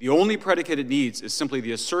 The only predicate it needs is simply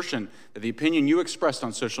the assertion that the opinion you expressed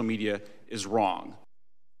on social media is wrong.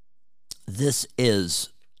 This is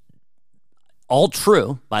all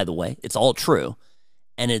true, by the way. It's all true,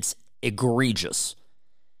 and it's egregious.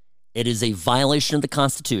 It is a violation of the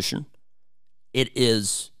Constitution. It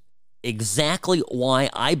is exactly why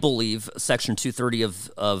I believe Section 230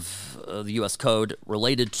 of the U.S. Code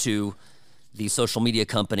related to the social media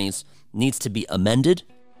companies needs to be amended,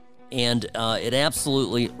 and it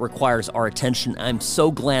absolutely requires our attention. I'm so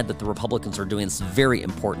glad that the Republicans are doing this very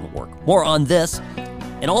important work. More on this,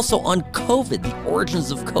 and also on COVID, the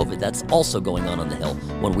origins of COVID. That's also going on the Hill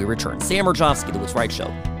when we return. Sam Mirjovsky, The What's Right Show.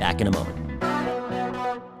 Back in a moment.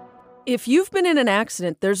 If you've been in an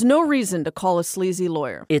accident, there's no reason to call a sleazy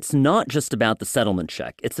lawyer. It's not just about the settlement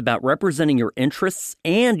check. It's about representing your interests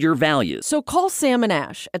and your values. So call Sam and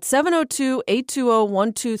Ash at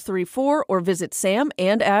 702-820-1234 or visit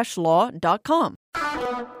samandashlaw.com.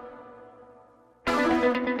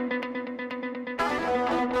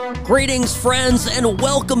 Greetings, friends, and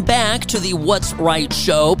welcome back to the What's Right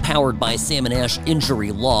Show, powered by Sam and Ash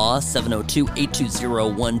Injury Law,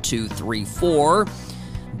 702-820-1234.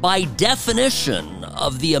 By definition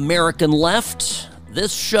of the American left,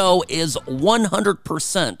 this show is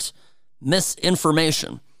 100%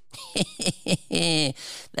 misinformation.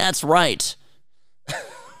 That's right.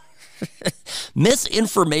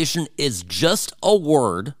 Misinformation is just a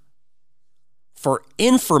word for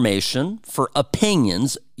information, for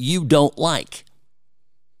opinions you don't like.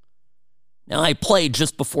 Now, I played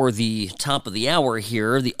just before the top of the hour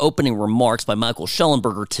here the opening remarks by Michael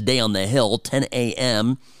Shellenberger today on the Hill, 10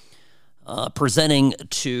 a.m., presenting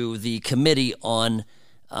to the committee on,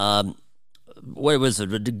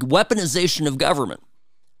 weaponization of government,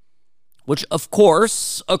 which, of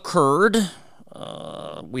course, occurred,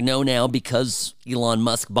 we know now, because Elon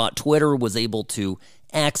Musk bought Twitter, was able to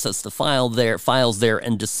access the files there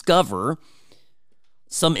and discover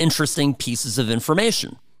some interesting pieces of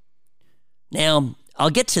information. Now, I'll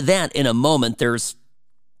get to that in a moment. There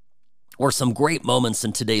were some great moments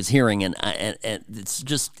in today's hearing, and let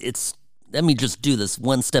me just do this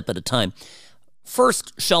one step at a time.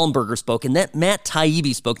 First, Shellenberger spoke, and then Matt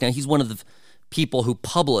Taibbi spoke. Now, he's one of the people who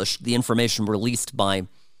published the information released by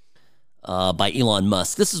Elon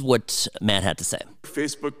Musk. This is what Matt had to say.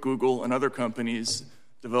 Facebook, Google, and other companies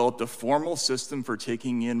developed a formal system for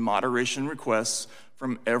taking in moderation requests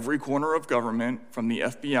from every corner of government, from the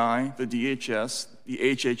FBI, the DHS, the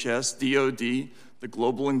HHS, DOD, the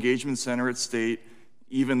Global Engagement Center at State,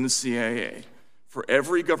 even the CIA. For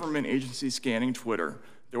every government agency scanning Twitter,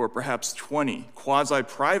 there were perhaps 20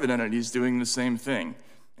 quasi-private entities doing the same thing,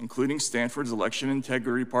 including Stanford's Election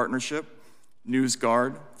Integrity Partnership,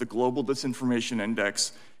 NewsGuard, the Global Disinformation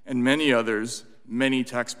Index, and many others, many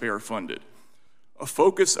taxpayer-funded. A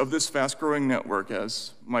focus of this fast-growing network,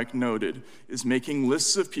 as Mike noted, is making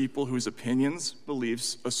lists of people whose opinions,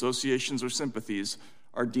 beliefs, associations, or sympathies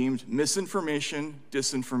are deemed misinformation,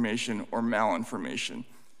 disinformation, or malinformation.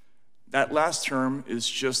 That last term is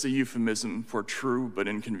just a euphemism for true but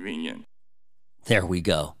inconvenient. There we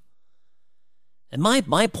go. And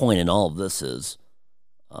my point in all of this is,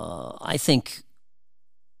 I think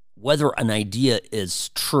whether an idea is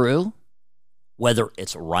true, whether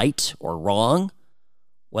it's right or wrong,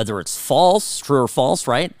 whether it's false, true or false,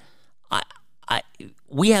 right?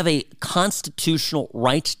 We have a constitutional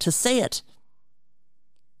right to say it.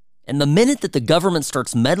 And the minute that the government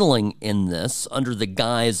starts meddling in this under the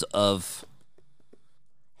guise of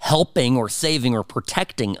helping or saving or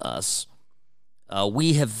protecting us,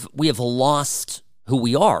 we have lost who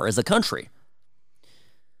we are as a country.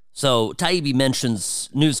 So Taibbi mentions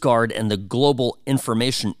NewsGuard and the Global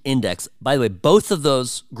Information Index. By the way, both of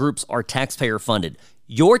those groups are taxpayer funded.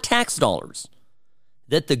 Your tax dollars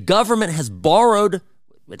that the government has borrowed,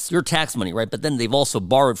 it's your tax money, right? But then they've also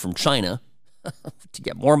borrowed from China to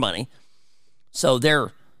get more money. So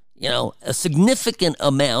they're, a significant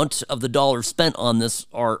amount of the dollars spent on this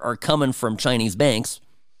are coming from Chinese banks.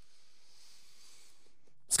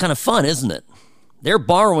 It's kind of fun, isn't it? They're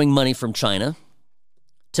borrowing money from China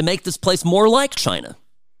to make this place more like China.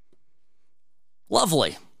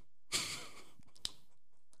 Lovely.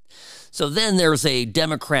 So then there's a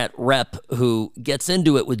Democrat rep who gets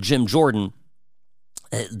into it with Jim Jordan.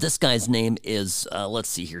 This guy's name is, let's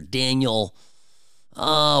see here, Daniel,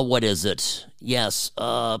 what is it? Yes,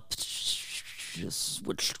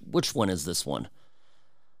 which one is this one?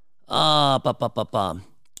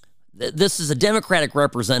 This is a Democratic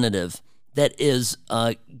representative that is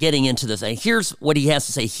getting into this. And here's what he has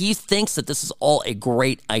to say. He thinks that this is all a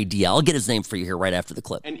great idea. I'll get his name for you here right after the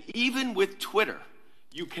clip. And even with Twitter,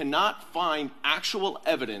 you cannot find actual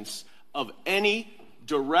evidence of any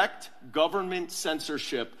direct government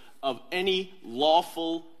censorship of any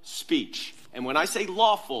lawful speech. And when I say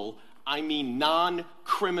lawful, I mean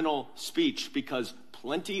non-criminal speech, because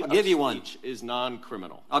plenty of speech is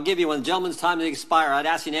non-criminal. I'll give you one. Gentleman's time to expire. I'd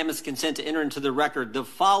ask unanimous consent to enter into the record the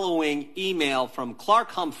following email from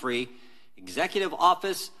Clark Humphrey, Executive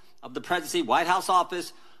Office of the Presidency, White House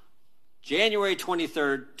Office, January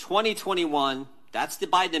 23rd, 2021. That's the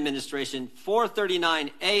Biden administration,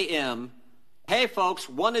 4:39 a.m. Hey, folks,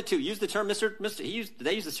 wanted to use the term they used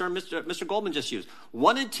the term Mr. Goldman just used.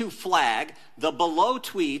 Wanted to flag the below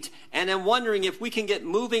tweet, and I'm wondering if we can get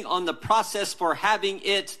moving on the process for having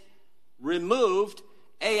it removed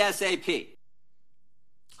ASAP.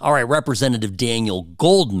 All right, Representative Daniel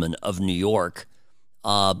Goldman of New York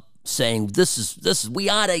saying this we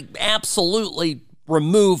ought to absolutely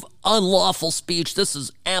remove unlawful speech. This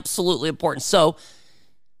is absolutely important. So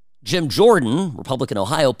Jim Jordan, Republican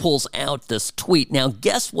Ohio, pulls out this tweet. Now,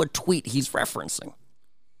 guess what tweet he's referencing?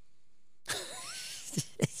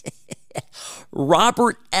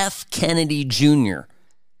 Robert F. Kennedy Jr.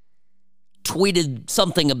 tweeted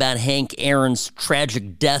something about Hank Aaron's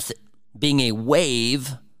tragic death being a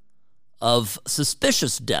wave of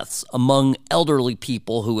suspicious deaths among elderly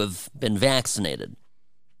people who have been vaccinated.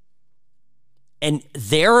 And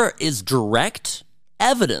there is direct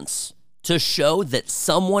evidence to show that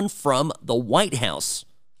someone from the White House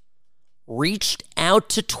reached out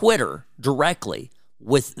to Twitter directly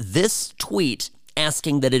with this tweet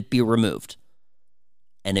asking that it be removed.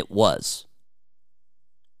 And it was.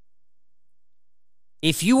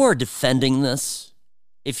 If you are defending this,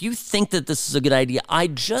 if you think that this is a good idea, I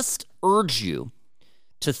just urge you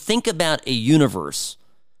to think about a universe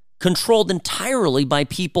controlled entirely by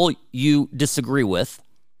people you disagree with,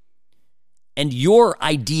 and your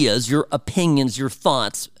ideas, your opinions, your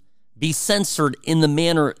thoughts be censored in the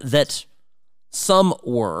manner that some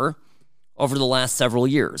were over the last several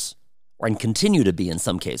years, and continue to be in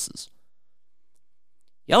some cases.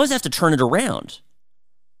 You always have to turn it around.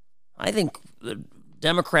 I think the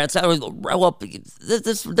Democrats,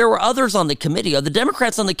 there were others on the committee. The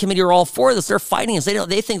Democrats on the committee are all for this. They're fighting us.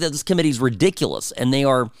 They think that this committee is ridiculous, and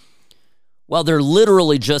they're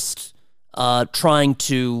literally just trying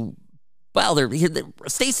to.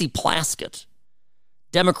 Stacey Plaskett,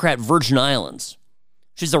 Democrat, Virgin Islands.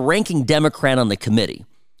 She's a ranking Democrat on the committee.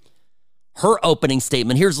 Her opening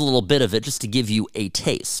statement, here's a little bit of it just to give you a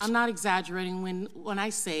taste. I'm not exaggerating when I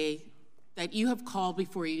say that you have called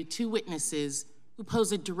before you two witnesses who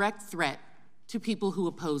pose a direct threat to people who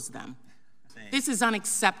oppose them. This is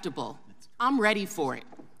unacceptable. I'm ready for it.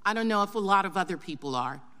 I don't know if a lot of other people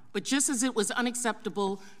are. But just as it was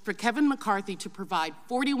unacceptable for Kevin McCarthy to provide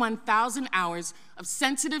 41,000 hours of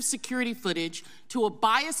sensitive security footage to a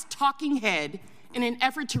biased talking head in an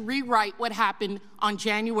effort to rewrite what happened on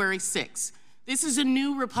January 6th. This is a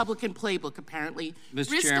new Republican playbook, apparently.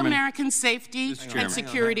 Risk American safety and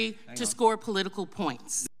security to score political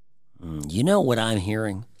points. You know what I'm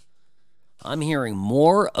hearing? I'm hearing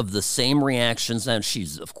more of the same reactions. And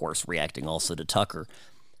she's, of course, reacting also to Tucker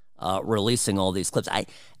releasing all these clips.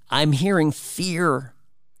 I'm hearing fear.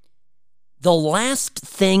 The last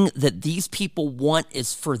thing that these people want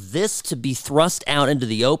is for this to be thrust out into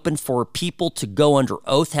the open, for people to go under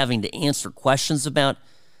oath having to answer questions about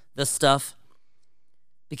this stuff,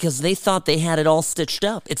 because they thought they had it all stitched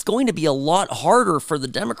up. It's going to be a lot harder for the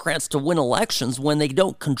Democrats to win elections when they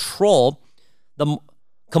don't control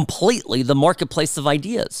completely the marketplace of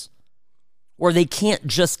ideas, where they can't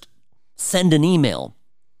just send an email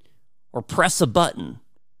or press a button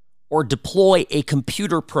or deploy a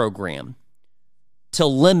computer program to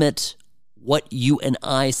limit what you and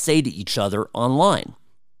I say to each other online.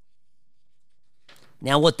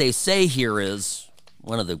 Now, what they say here is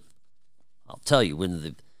one of the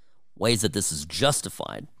ways that this is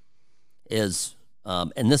justified is,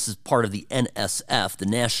 and this is part of the NSF, the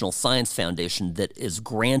National Science Foundation, that is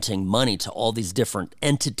granting money to all these different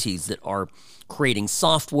entities that are creating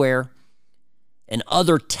software and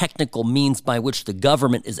other technical means by which the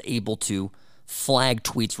government is able to flag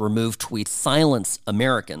tweets, remove tweets, silence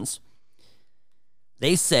Americans.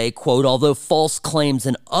 They say, quote, although false claims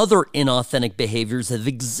and other inauthentic behaviors have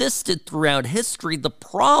existed throughout history, the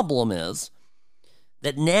problem is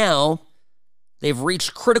that now they've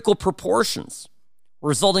reached critical proportions,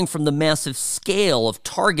 resulting from the massive scale of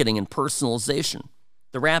targeting and personalization,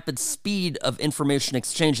 the rapid speed of information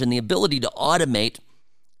exchange, and the ability to automate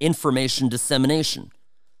information dissemination.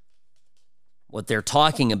 What they're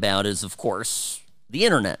talking about is, of course, the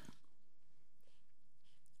internet.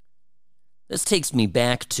 This takes me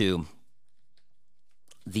back to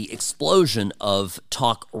the explosion of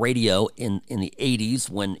talk radio in the 80s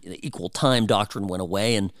when the equal time doctrine went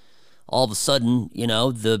away, and all of a sudden,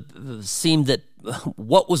 seemed that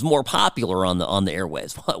what was more popular on the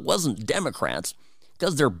airwaves? Well, it wasn't Democrats,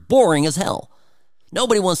 because they're boring as hell.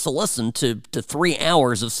 Nobody wants to listen to 3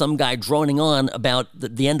 hours of some guy droning on about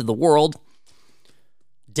the end of the world,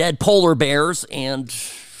 dead polar bears, and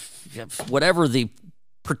whatever the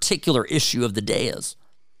particular issue of the day is.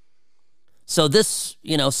 So this,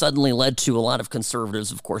 suddenly led to a lot of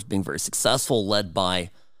conservatives, of course, being very successful, led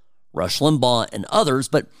by Rush Limbaugh and others.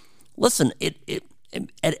 But listen,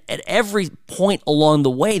 at every point along the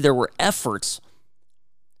way, there were efforts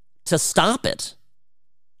to stop it.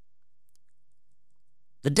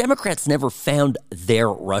 The Democrats never found their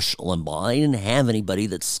Rush Limbaugh. They didn't have anybody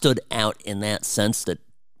that stood out in that sense that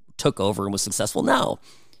took over and was successful. No.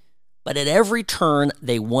 But at every turn,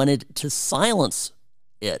 they wanted to silence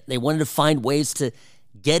it. They wanted to find ways to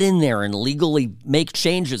get in there and legally make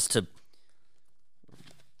changes to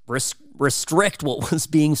restrict what was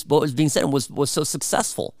being said and was so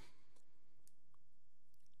successful.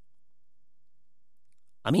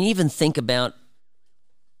 I mean, even think about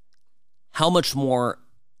how much more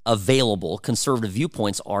available conservative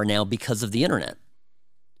viewpoints are now because of the internet.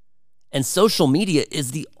 And social media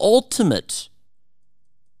is the ultimate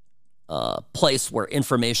place where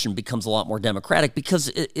information becomes a lot more democratic,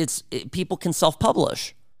 because people can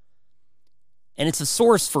self-publish. And it's a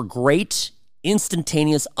source for great,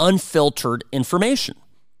 instantaneous, unfiltered information.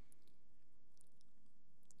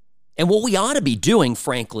 And what we ought to be doing,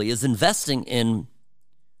 frankly, is investing in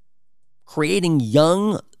creating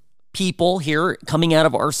young people here coming out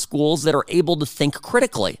of our schools that are able to think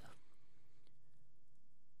critically.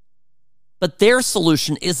 But their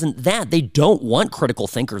solution isn't that. They don't want critical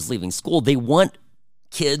thinkers leaving school. They want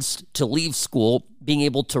kids to leave school being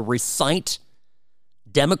able to recite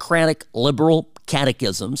democratic liberal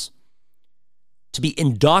catechisms, to be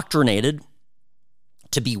indoctrinated,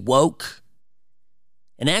 to be woke,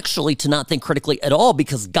 and actually to not think critically at all,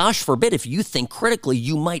 because gosh forbid, if you think critically,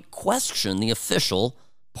 you might question the official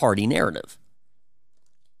party narrative.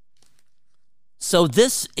 So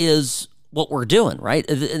this is what we're doing, right?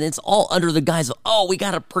 And it's all under the guise of, we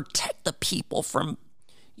got to protect the people from,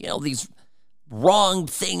 these wrong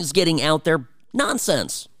things getting out there.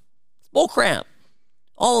 Nonsense. Bull crap.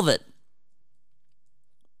 All of it.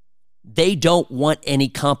 They don't want any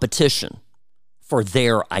competition for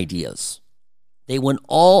their ideas. They want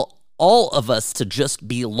all of us to just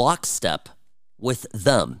be lockstep with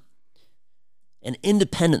them. And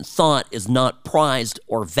independent thought is not prized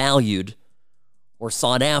or valued or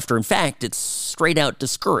sought after. In fact, it's straight out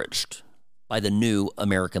discouraged by the new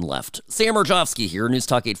American left. Sam Mirjovsky here, News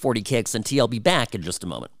Talk 840 KXNT. I'll be back in just a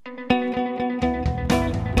moment.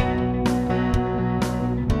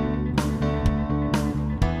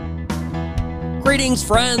 Greetings,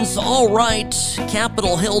 friends. All right,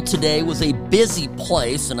 Capitol Hill today was a busy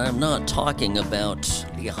place, and I'm not talking about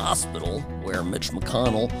the hospital where Mitch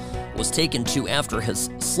McConnell was taken to after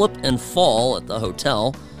his slip and fall at the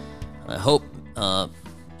hotel. I hope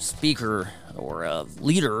Speaker or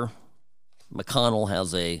Leader McConnell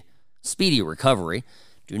has a speedy recovery.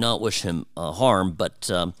 Do not wish him harm, but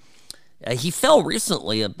he fell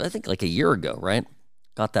recently, I think like a year ago, right?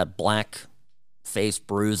 Got that black face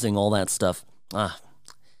bruising, all that stuff.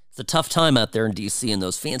 It's a tough time out there in D.C. in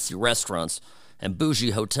those fancy restaurants and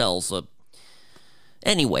bougie hotels.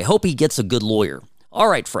 Anyway, hope he gets a good lawyer. All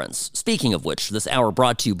right, friends, speaking of which, this hour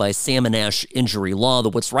brought to you by Sam & Ash Injury Law. The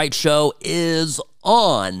What's Right show is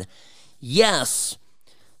on. Yes.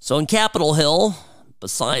 So in Capitol Hill,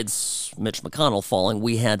 besides Mitch McConnell falling,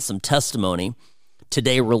 we had some testimony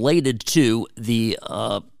today related to the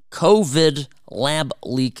COVID lab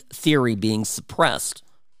leak theory being suppressed.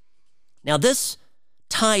 Now, this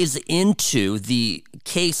ties into the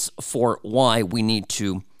case for why we need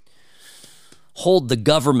to hold the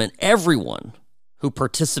government, everyone who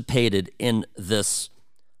participated in this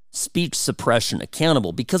speech suppression,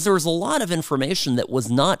 accountable, because there was a lot of information that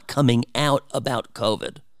was not coming out about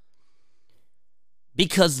COVID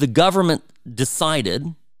because the government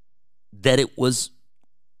decided that it was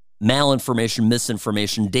malinformation,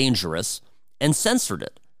 misinformation, dangerous, and censored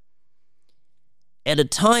it. At a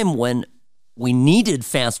time when we needed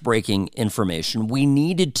fast-breaking information, we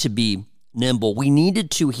needed to be nimble, we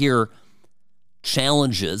needed to hear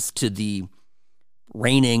challenges to the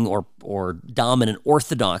reigning or dominant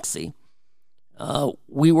orthodoxy,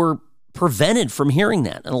 we were prevented from hearing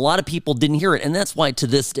that. And a lot of people didn't hear it. And that's why to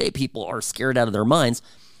this day, people are scared out of their minds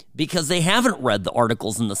because they haven't read the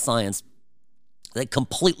articles in the science that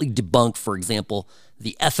completely debunk, for example,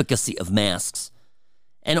 the efficacy of masks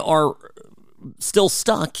and are still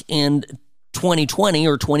stuck in 2020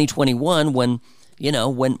 or 2021 when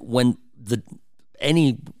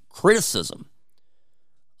any criticism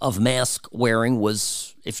of mask wearing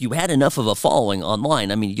was, if you had enough of a following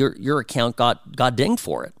online, I mean, your account got dinged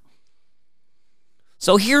for it.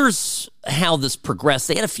 So here's how this progressed.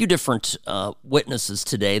 They had a few different witnesses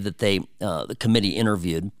today that the committee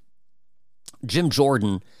interviewed. Jim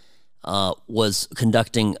Jordan was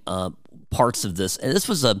conducting parts of this, and this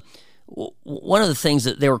was one of the things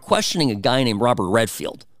that they were questioning a guy named Robert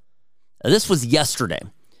Redfield. This was yesterday.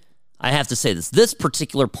 I have to say this. This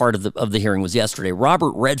particular part of the hearing was yesterday.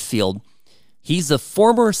 Robert Redfield, he's a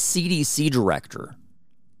former CDC director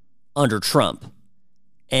under Trump.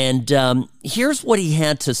 And here's what he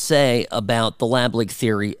had to say about the lab leak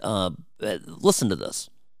theory. Listen to this.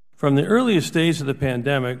 From the earliest days of the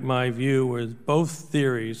pandemic, my view was both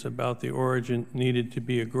theories about the origin needed to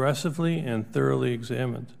be aggressively and thoroughly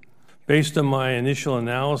examined. Based on my initial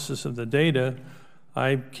analysis of the data,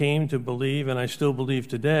 I came to believe, and I still believe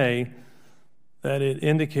today, that it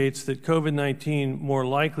indicates that COVID-19 more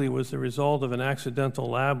likely was the result of an accidental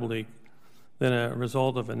lab leak than a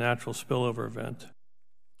result of a natural spillover event.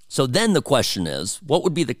 So then the question is, what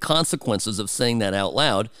would be the consequences of saying that out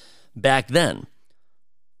loud back then?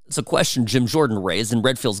 It's a question Jim Jordan raised, and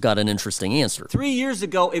Redfield's got an interesting answer. 3 years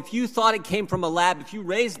ago, if you thought it came from a lab, if you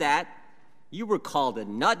raised that, you were called a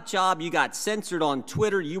nut job, you got censored on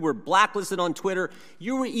Twitter, you were blacklisted on Twitter,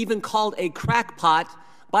 you were even called a crackpot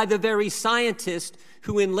by the very scientist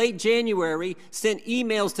who in late January sent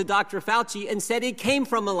emails to Dr. Fauci and said it came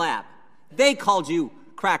from a lab. They called you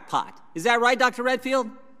crackpot. Is that right, Dr. Redfield?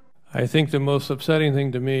 I think the most upsetting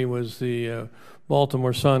thing to me was the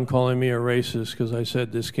Baltimore Sun calling me a racist because I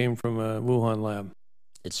said this came from a Wuhan lab.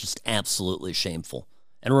 It's just absolutely shameful.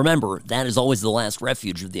 And remember, that is always the last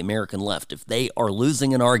refuge of the American left. If they are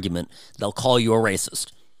losing an argument, they'll call you a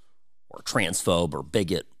racist or transphobe or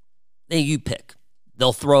bigot. You pick.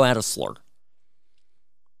 They'll throw out a slur.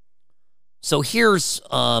 So here's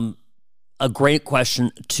a great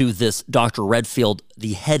question to this Dr. Redfield,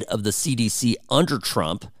 the head of the CDC under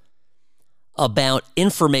Trump, about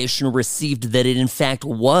information received that it in fact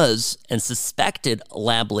was and suspected a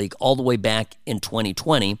lab leak all the way back in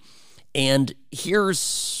 2020. And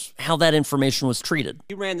here's how that information was treated.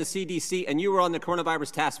 You ran the CDC and you were on the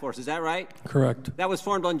coronavirus task force, is that right? Correct. That was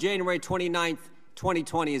formed on January 29th,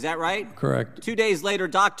 2020, is that right? Correct. 2 days later,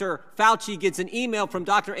 Dr. Fauci gets an email from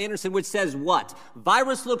Dr. Anderson which says what?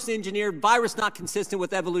 Virus looks engineered, virus not consistent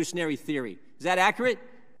with evolutionary theory. Is that accurate?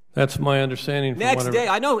 That's my understanding. Next day,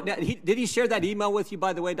 I know. Did he share that email with you,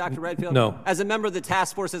 by the way, Dr. Redfield? No. As a member of the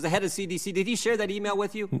task force, as the head of CDC, did he share that email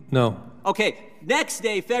with you? No. Okay. Next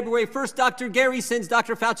day, February 1st, Dr. Gary sends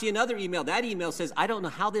Dr. Fauci another email. That email says, I don't know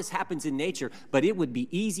how this happens in nature, but it would be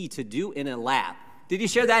easy to do in a lab. Did he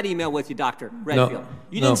share that email with you, Dr. Redfield? No.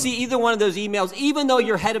 You didn't see either one of those emails, even though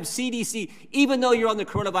you're head of CDC, even though you're on the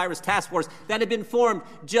coronavirus task force that had been formed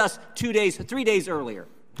just 3 days earlier.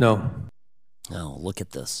 No. Oh, look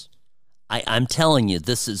at this. I'm telling you,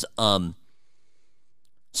 this is, so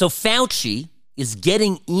Fauci is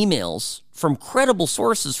getting emails from credible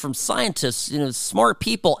sources, from scientists, smart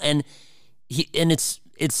people, and it's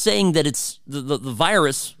saying that it's the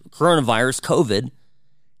virus, coronavirus, COVID,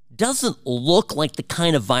 doesn't look like the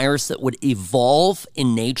kind of virus that would evolve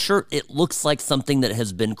in nature. It looks like something that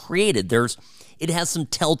has been created. It has some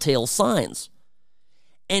telltale signs.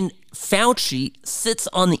 And Fauci sits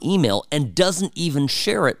on the email and doesn't even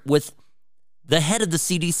share it with the head of the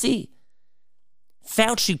CDC.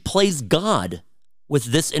 Fauci plays God with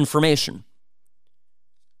this information.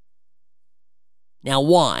 Now,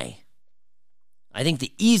 why? I think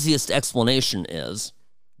the easiest explanation is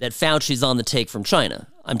that Fauci's on the take from China.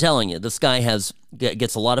 I'm telling you, this guy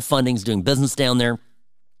gets a lot of funding, he's doing business down there.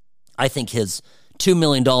 I think his $2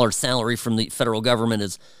 million salary from the federal government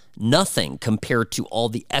is nothing compared to all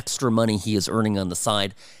the extra money he is earning on the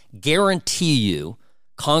side. Guarantee you,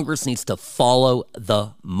 Congress needs to follow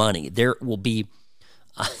the money. There will be,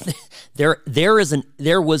 there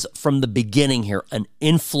was from the beginning here an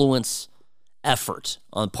influence effort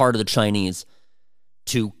on part of the Chinese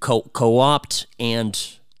to co-opt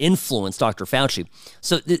and influence Dr. Fauci.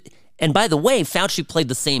 So, and by the way, Fauci played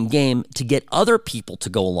the same game to get other people to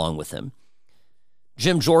go along with him.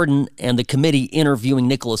 Jim Jordan and the committee interviewing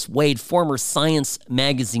Nicholas Wade, former Science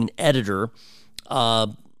magazine editor,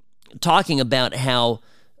 talking about how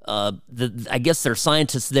I guess their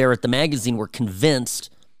scientists there at the magazine were convinced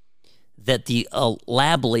that the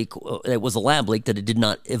lab leak, it was a lab leak, that it did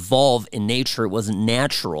not evolve in nature. It wasn't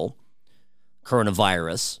natural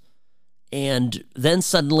coronavirus. And then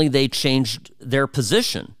suddenly they changed their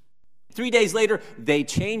position. 3 days later, they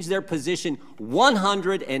changed their position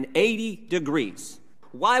 180 degrees.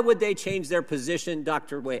 Why would they change their position,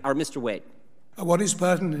 Dr. Wade, or Mr. Wade? What is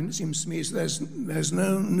pertinent, it seems to me, is there's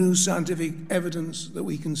no new scientific evidence that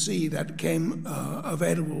we can see that became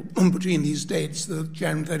available between these dates, the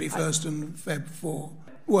January 31st and Feb 4.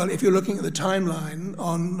 Well, if you're looking at the timeline,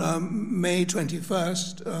 on May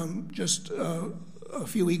 21st, just a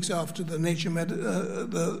few weeks after the Nature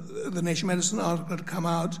Medicine article had come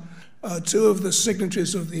out, two of the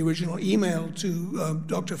signatories of the original email to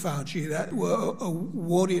Dr. Fauci that were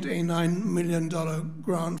awarded a $9 million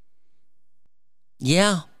grant.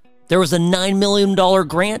 Yeah, there was a $9 million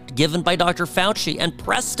grant given by Dr. Fauci, and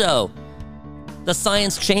presto, the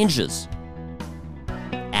science changes.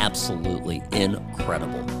 Absolutely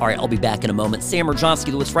incredible. All right, I'll be back in a moment. Sam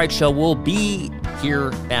Mirjovsky, The What's Right Show, will be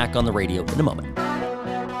here back on the radio in a moment.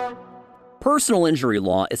 Personal injury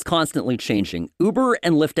law is constantly changing. Uber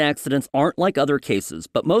and Lyft accidents aren't like other cases,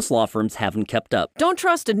 but most law firms haven't kept up. Don't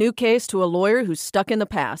trust a new case to a lawyer who's stuck in the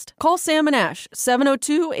past. Call Sam and Ash,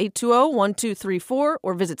 702-820-1234,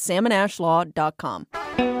 or visit samandashlaw.com.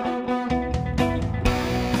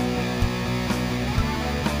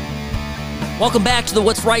 Welcome back to the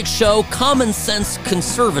What's Right Show. Common sense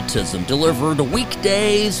conservatism delivered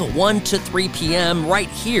weekdays 1 to 3 p.m. right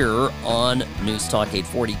here on News Talk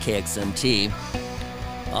 840 KXNT.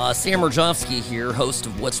 Sam Mirjovsky here, host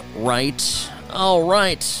of What's Right. All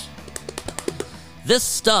right. This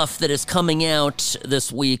stuff that is coming out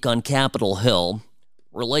this week on Capitol Hill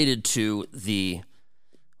related to the,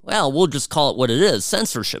 well, we'll just call it what it is,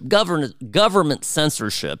 censorship, government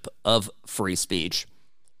censorship of free speech.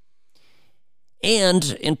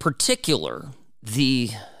 And in particular, the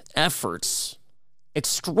efforts,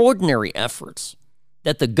 extraordinary efforts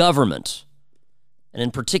that the government, and in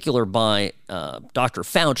particular by Dr.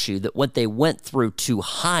 Fauci, that what they went through to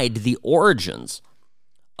hide the origins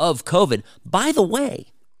of COVID. By the way,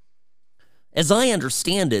 as I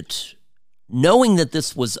understand it, knowing that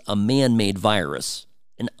this was a man-made virus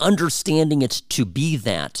and understanding it to be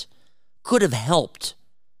that could have helped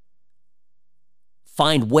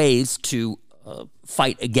find ways to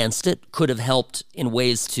fight against it, could have helped in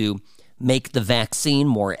ways to make the vaccine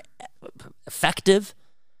more effective.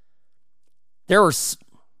 There are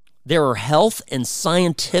health and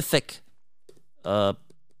scientific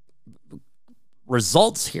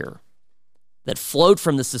results here that flowed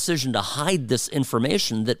from this decision to hide this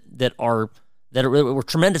information that were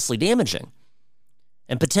tremendously damaging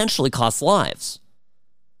and potentially cost lives.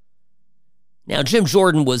 Now, Jim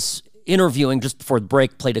Jordan was interviewing just before the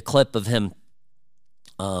break, played a clip of him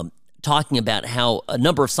talking about how a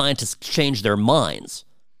number of scientists changed their minds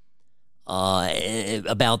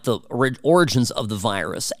about the origins of the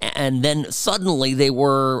virus, and then suddenly they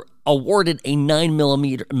were awarded a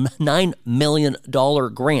 $9 million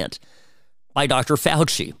grant by Dr.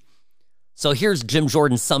 Fauci. So here's Jim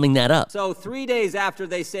Jordan summing that up. So 3 days after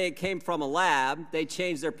they say it came from a lab, they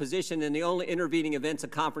changed their position, and the only intervening event's a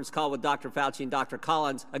conference call with Dr. Fauci and Dr.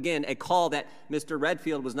 Collins. Again, a call that Mr.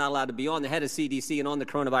 Redfield was not allowed to be on, the head of CDC and on the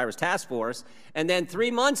coronavirus task force. And then 3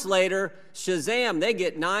 months later, shazam, they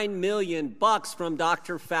get $9 million from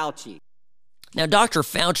Dr. Fauci. Now, Dr.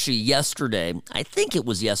 Fauci yesterday, I think it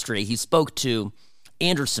was yesterday, he spoke to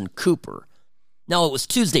Anderson Cooper. No, it was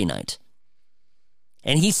Tuesday night.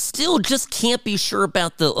 And he still just can't be sure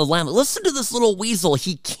about the lab. Listen to this little weasel.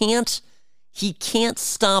 He can't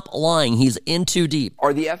stop lying. He's in too deep.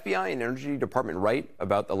 Are the FBI and Energy Department right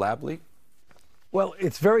about the lab leak? Well,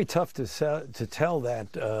 it's very tough to tell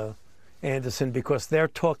that, Anderson, because they're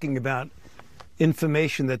talking about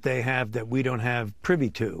information that they have that we don't have privy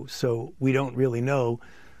to. So we don't really know.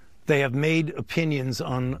 They have made opinions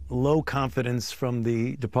on low confidence from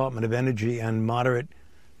the Department of Energy and moderate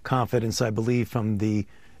confidence, I believe, from the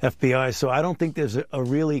FBI. So I don't think there's a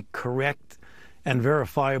really correct and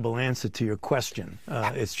verifiable answer to your question.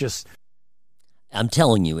 It's just... I'm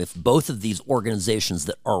telling you, if both of these organizations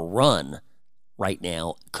that are run right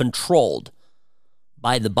now, controlled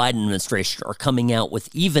by the Biden administration, are coming out with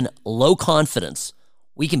even low confidence,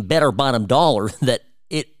 we can bet our bottom dollar that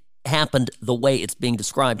it happened the way it's being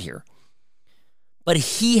described here. But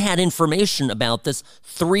he had information about this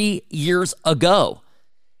 3 years ago.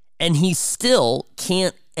 And he still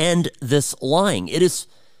can't end this lying. It is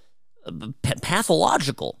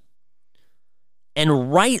pathological.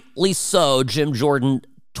 And rightly so, Jim Jordan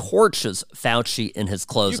torches Fauci in his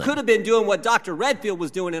closing. You could have been doing what Dr. Redfield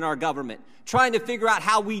was doing in our government, trying to figure out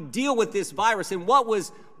how we deal with this virus. And what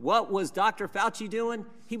was Dr. Fauci doing?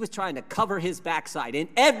 He was trying to cover his backside, and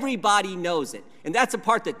everybody knows it. And that's the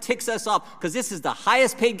part that ticks us off, because this is the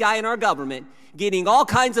highest paid guy in our government getting all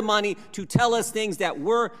kinds of money to tell us things that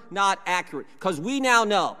were not accurate. Because we now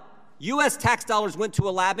know U.S. tax dollars went to a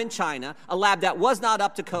lab in China, a lab that was not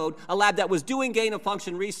up to code, a lab that was doing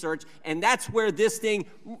gain-of-function research, and that's where this thing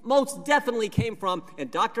most definitely came from. And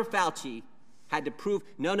Dr. Fauci had to prove,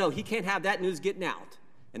 no, he can't have that news getting out.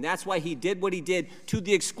 And that's why he did what he did, to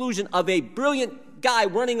the exclusion of a brilliant guy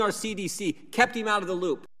running our CDC, kept him out of the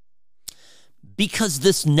loop. Because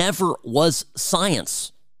this never was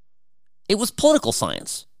science. It was political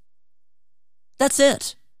science. That's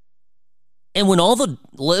it. And when all the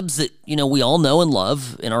libs that, we all know and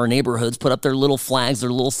love in our neighborhoods put up their little flags,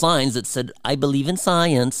 their little signs that said, I believe in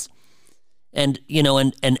science, and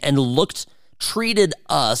treated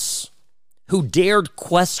us who dared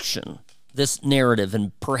question this narrative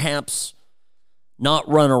and perhaps not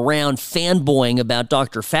run around fanboying about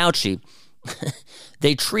Dr. Fauci,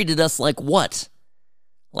 they treated us like what?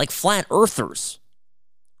 Like flat earthers.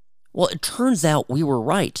 Well, it turns out we were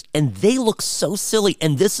right, and they look so silly,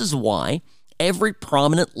 and this is why every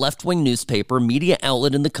prominent left-wing newspaper, media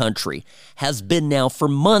outlet in the country has been now for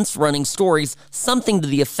months running stories, something to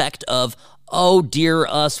the effect of, oh, dear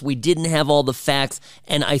us, we didn't have all the facts,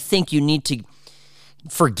 and I think you need to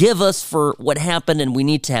forgive us for what happened, and we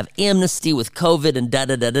need to have amnesty with COVID and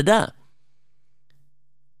da-da-da-da-da.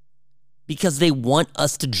 Because they want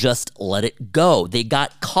us to just let it go. They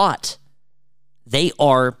got caught. They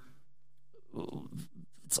are...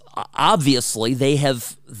 Obviously, they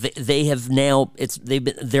have now.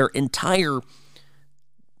 Their entire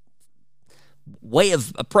way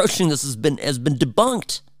of approaching this has been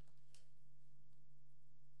debunked.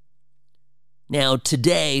 Now,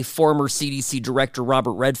 today, former CDC Director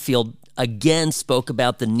Robert Redfield again spoke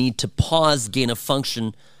about the need to pause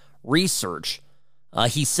gain-of-function research.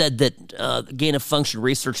 He said that gain-of-function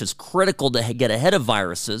research is critical to get ahead of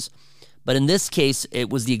viruses. But in this case,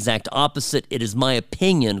 it was the exact opposite. It is my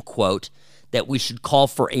opinion, quote, that we should call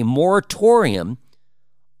for a moratorium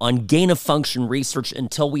on gain-of-function research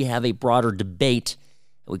until we have a broader debate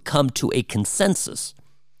and we come to a consensus.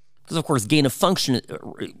 Because, of course, gain-of-function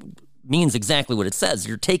means exactly what it says.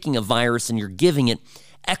 You're taking a virus and you're giving it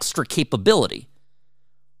extra capability.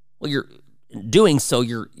 Well, you're doing so,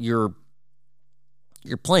 you're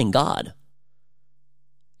playing God.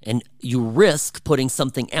 And you risk putting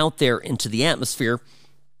something out there into the atmosphere,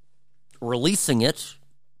 releasing it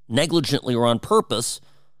negligently or on purpose,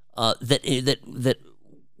 that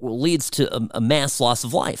leads to a mass loss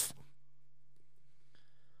of life.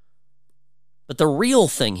 But the real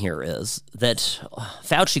thing here is that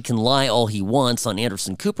Fauci can lie all he wants on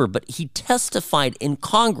Anderson Cooper, but he testified in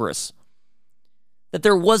Congress that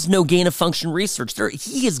there was no gain-of-function research.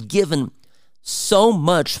 He has given so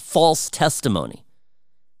much false testimony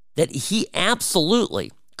that he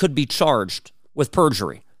absolutely could be charged with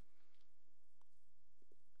perjury.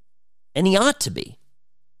 And he ought to be.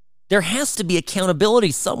 There has to be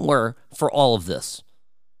accountability somewhere for all of this.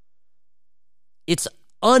 It's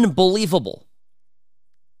unbelievable.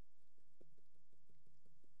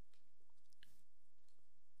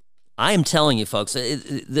 I am telling you, folks,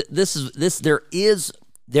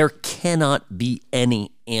 there cannot be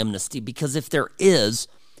any amnesty, because if there is,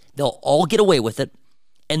 they'll all get away with it.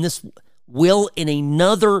 And this will, in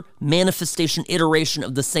another manifestation, iteration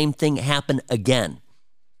of the same thing, happen again.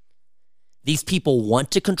 These people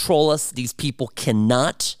want to control us. These people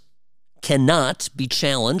cannot be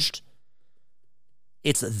challenged.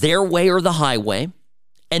 It's their way or the highway,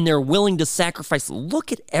 and they're willing to sacrifice.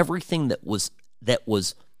 Look at everything that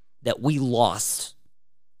we lost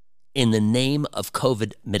in the name of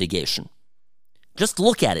COVID mitigation. Just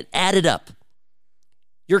look at it. Add it up.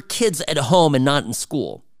 Your kids at home and not in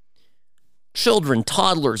school. Children,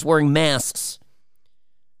 toddlers wearing masks.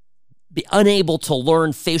 Be unable to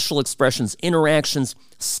learn facial expressions, interactions,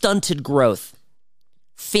 stunted growth.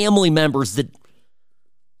 Family members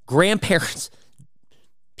grandparents,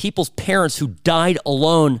 people's parents who died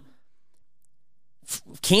alone,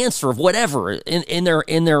 cancer of whatever, in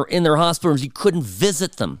their hospitals. You couldn't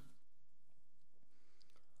visit them.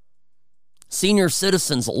 Senior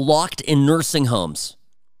citizens locked in nursing homes.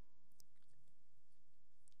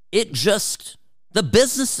 The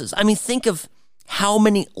businesses. I mean, think of how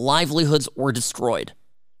many livelihoods were destroyed.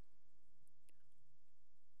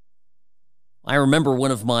 I remember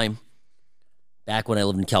back when I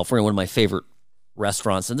lived in California, one of my favorite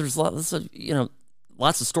restaurants, and there's lots of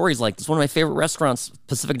lots of stories like this. One of my favorite restaurants,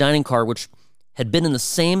 Pacific Dining Car, which had been in the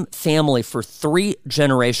same family for 3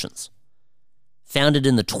 generations, founded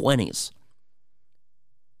in the 20s.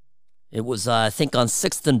 It was, I think, on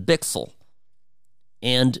 6th and Bixel.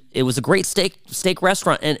 And it was a great steak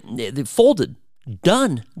restaurant. And it folded.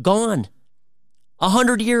 Done. Gone.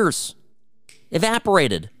 100 years.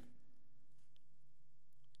 Evaporated.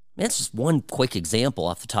 That's just one quick example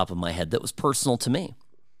off the top of my head that was personal to me.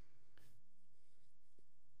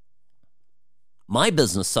 My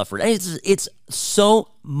business suffered. It's so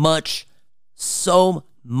much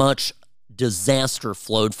disaster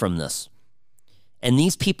flowed from this. And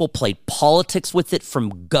these people played politics with it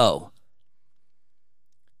from go.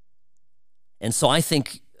 And so I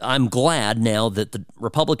think I'm glad now that the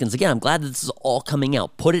Republicans, again, I'm glad that this is all coming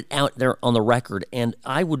out. Put it out there on the record. And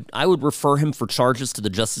I would refer him for charges to the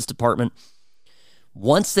Justice Department.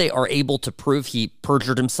 Once they are able to prove he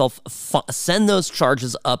perjured himself, send those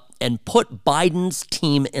charges up and put Biden's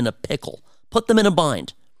team in a pickle. Put them in a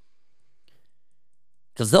bind.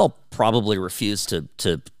 Because they'll probably refuse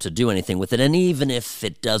to do anything with it. And even if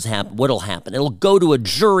it does happen, what'll happen? It'll go to a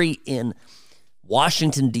jury in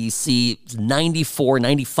Washington, D.C.,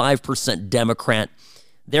 95% Democrat.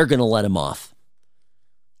 They're going to let him off.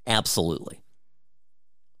 Absolutely.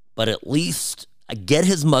 But at least get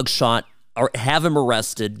his mugshot or have him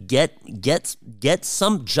arrested. Get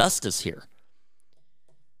some justice here.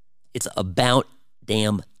 It's about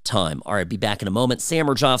damn time. All right, be back in a moment. Sam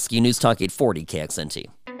Rajovsky, News Talk 840 KXNT.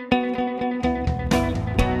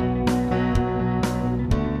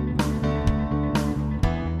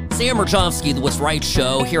 Sam Rajovsky, The What's Right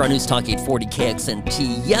Show, here on News Talk 840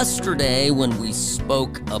 KXNT. Yesterday, when we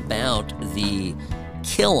spoke about the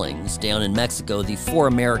killings down in Mexico, the 4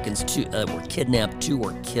 Americans were kidnapped, 2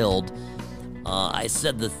 were killed. I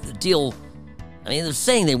said that the deal, I mean, they're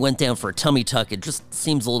saying they went down for a tummy tuck. It just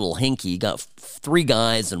seems a little hinky. You got 3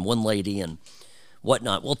 guys and 1 lady and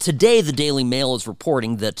whatnot. Well, today the Daily Mail is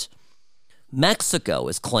reporting that Mexico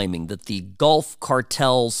is claiming that the Gulf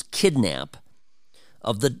cartel's kidnap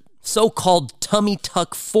of the so-called Tummy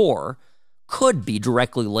Tuck 4 could be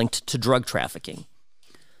directly linked to drug trafficking.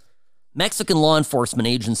 Mexican law enforcement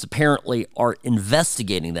agents apparently are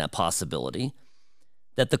investigating that possibility,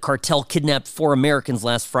 that the cartel kidnapped 4 Americans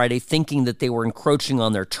last Friday thinking that they were encroaching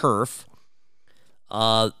on their turf.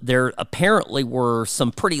 There apparently were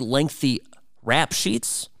some pretty lengthy rap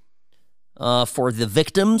sheets for the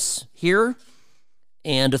victims here,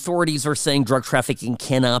 and authorities are saying drug trafficking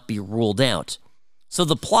cannot be ruled out. So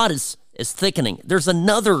the plot is thickening. There's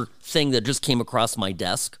another thing that just came across my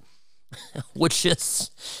desk, which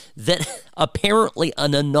is that apparently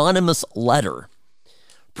an anonymous letter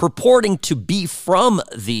purporting to be from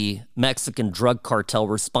the Mexican drug cartel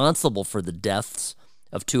responsible for the deaths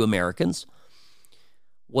of 2 Americans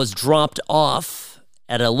was dropped off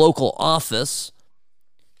at a local office,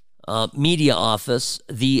 media office.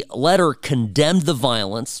 The letter condemned the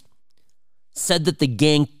violence, said that the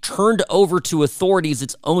gang turned over to authorities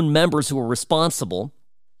its own members who were responsible.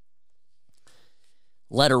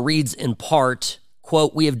 Letter reads in part,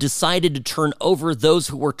 quote, "We have decided to turn over those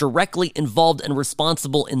who were directly involved and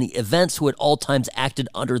responsible in the events who at all times acted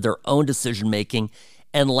under their own decision-making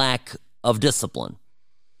and lack of discipline."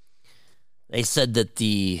 They said that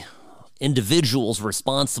the individuals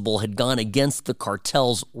responsible had gone against the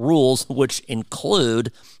cartel's rules, which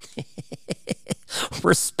include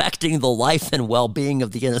respecting the life and well-being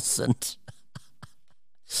of the innocent.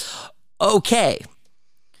 Okay.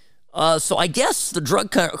 So I guess the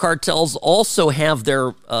drug cartels also have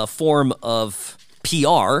their form of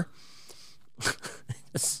PR.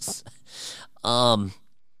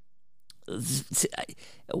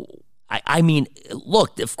 I mean,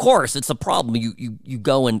 look, of course, it's a problem. You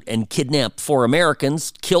go and kidnap 4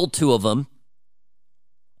 Americans, kill 2 of them.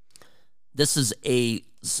 This is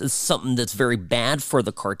something that's very bad for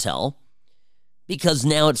the cartel because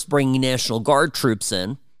now it's bringing National Guard troops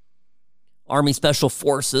in. Army Special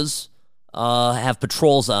Forces have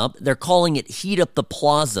patrols up. They're calling it Heat Up the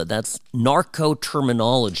Plaza. That's narco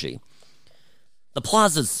terminology. The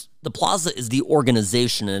plaza is the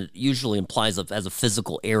organization, and it usually implies as a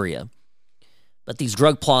physical area. But these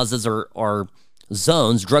drug plazas are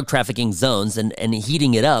zones, drug trafficking zones, and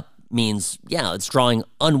heating it up means, yeah, it's drawing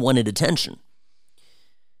unwanted attention.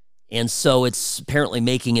 And so it's apparently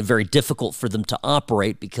making it very difficult for them to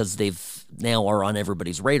operate because they've now are on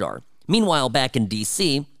everybody's radar. Meanwhile, back in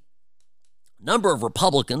D.C., a number of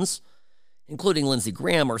Republicans, including Lindsey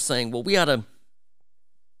Graham, are saying, well, we ought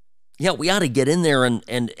to get in there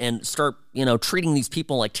and start, treating these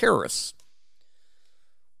people like terrorists.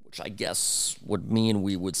 which I guess would mean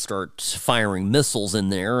we would start firing missiles in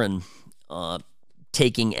there and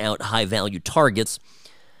taking out high-value targets.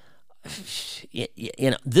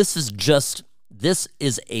 This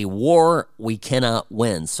is a war we cannot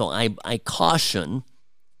win. So I caution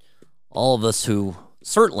all of us who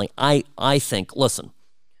certainly, I think, listen,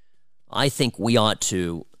 I think we ought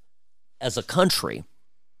to, as a country,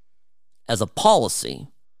 as a policy,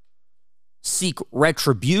 seek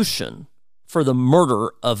retribution for the murder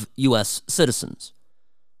of U.S. citizens.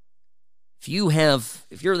 If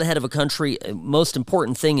you're the head of a country, most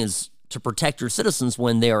important thing is to protect your citizens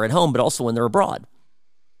when they are at home, but also when they're abroad.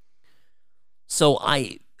 So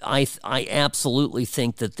I absolutely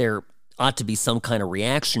think that there ought to be some kind of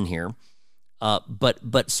reaction here.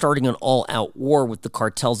 But starting an all-out war with the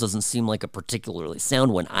cartels doesn't seem like a particularly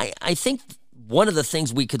sound one. I think one of the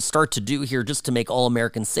things we could start to do here just to make all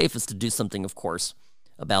Americans safe is to do something, of course,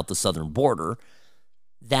 about the southern border.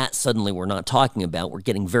 That suddenly we're not talking about. We're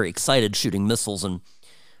getting very excited shooting missiles and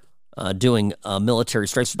doing military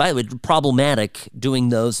strikes. By the way, problematic doing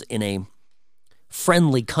those in a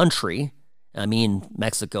friendly country. I mean,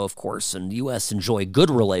 Mexico, of course, and the U.S. enjoy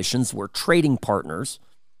good relations. We're trading partners.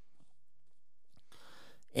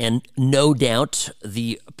 And no doubt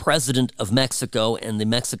the president of Mexico and the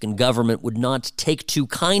Mexican government would not take too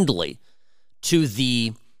kindly to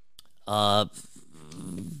the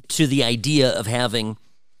idea of having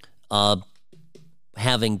all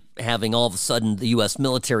of a sudden the U.S.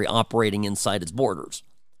 military operating inside its borders.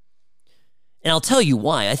 And I'll tell you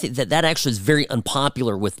why. I think that actually is very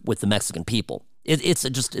unpopular with the Mexican people.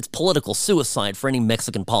 It's political suicide for any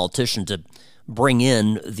Mexican politician to bring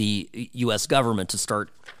in the U.S. government to start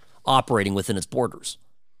operating within its borders.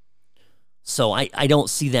 So I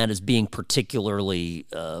don't see that as being particularly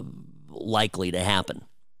likely to happen.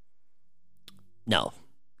 No.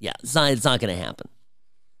 Yeah, it's not going to happen.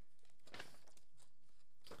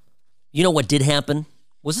 You know what did happen?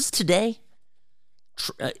 Was this today?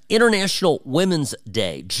 International Women's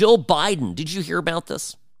Day. Jill Biden, did you hear about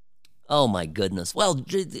this? Oh, my goodness. Well,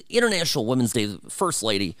 International Women's Day, the First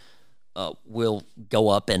Lady will go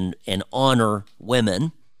up and honor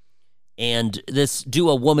women and do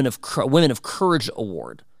a Women of Courage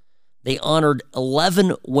Award. They honored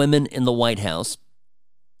 11 women in the White House,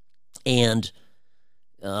 and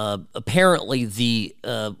apparently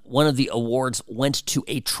one of the awards went to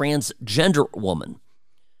a transgender woman.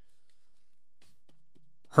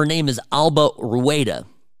 Her name is Alba Rueda.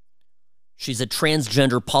 She's a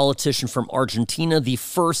transgender politician from Argentina, the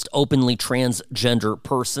first openly transgender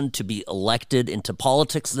person to be elected into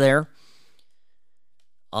politics there.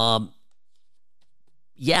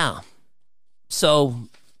 Yeah. So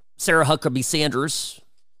Sarah Huckabee Sanders,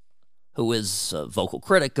 who is a vocal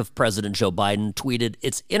critic of President Joe Biden, tweeted,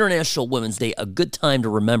 "It's International Women's Day, a good time to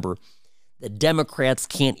remember that Democrats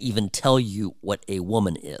can't even tell you what a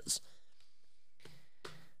woman is."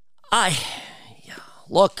 I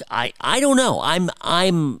don't know.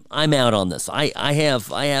 I'm out on this. I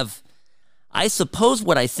suppose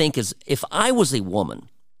what I think is, if I was a woman,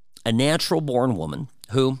 a natural born woman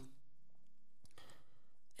who,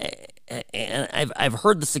 and I've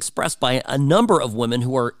heard this expressed by a number of women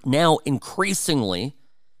who are now increasingly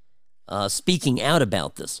speaking out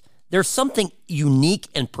about this. There's something unique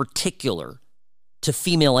and particular to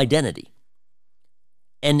female identity.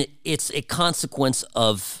 And it's a consequence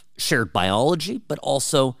of shared biology, but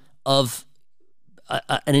also of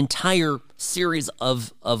an entire series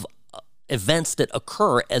of events that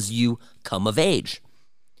occur as you come of age,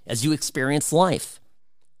 as you experience life.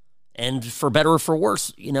 And for better or for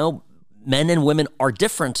worse, men and women are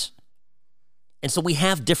different. And so we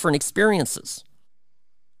have different experiences.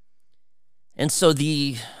 And so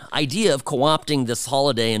the idea of co-opting this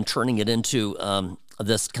holiday and turning it into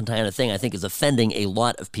this kind of thing, I think, is offending a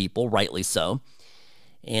lot of people, rightly so.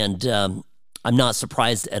 And I'm not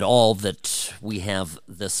surprised at all that we have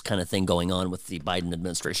this kind of thing going on with the Biden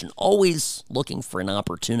administration, always looking for an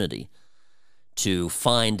opportunity to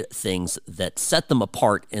find things that set them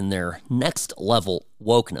apart in their next level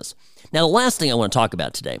wokeness. Now, the last thing I want to talk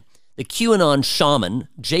about today, the QAnon shaman,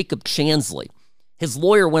 Jacob Chansley. His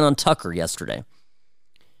lawyer went on Tucker yesterday,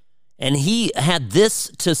 and he had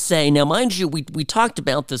this to say. Now, mind you, we talked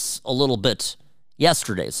about this a little bit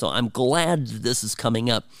yesterday, so I'm glad this is coming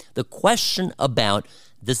up. The question about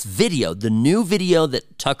this video, the new video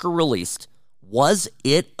that Tucker released, was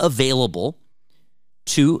it available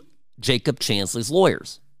to Jacob Chansley's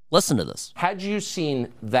lawyers? Listen to this. Had you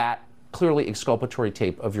seen that clearly exculpatory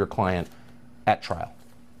tape of your client at trial?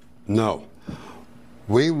 No.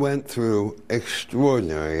 We went through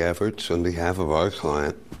extraordinary efforts on behalf of our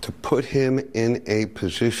client to put him in a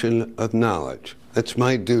position of knowledge. That's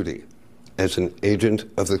my duty as an agent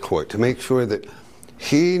of the court, to make sure that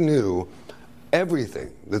he knew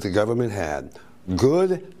everything that the government had,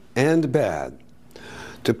 good and bad,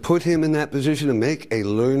 to put him in that position to make a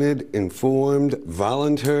learned, informed,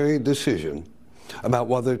 voluntary decision about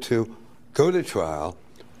whether to go to trial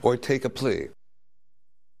or take a plea.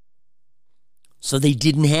 So they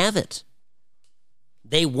didn't have it.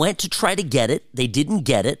 They went to try to get it. They didn't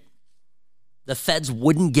get it. The feds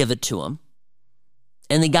wouldn't give it to him.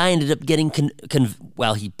 And the guy ended up getting,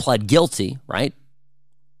 he pled guilty, right?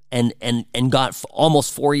 And got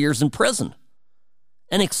almost 4 years in prison.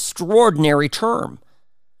 An extraordinary term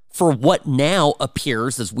for what now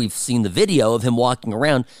appears, as we've seen the video of him walking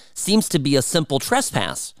around, seems to be a simple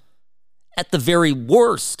trespass at the very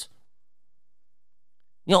worst.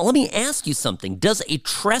 You know, let me ask you something. Does a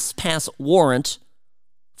trespass warrant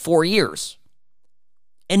 4 years?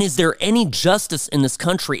 And is there any justice in this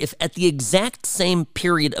country if at the exact same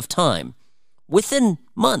period of time, within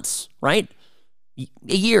months, right?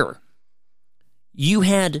 A year, you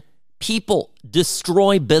had people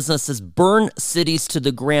destroy businesses, burn cities to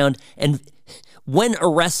the ground, and when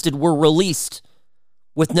arrested, were released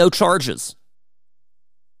with no charges.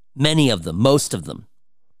 Many of them, most of them.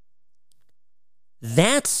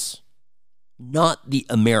 That's not the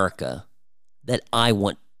America that I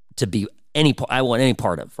want to be any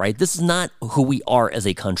part of, right? This is not who we are as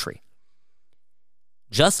a country.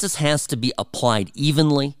 Justice has to be applied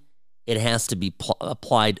evenly. It has to be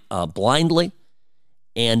applied blindly.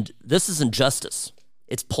 And this isn't justice.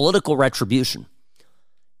 It's political retribution.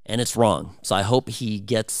 And it's wrong. So I hope he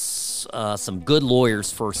gets some good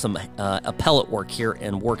lawyers for some appellate work here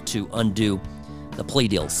and work to undo the plea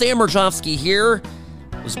deal. Sam Mirejovsky here.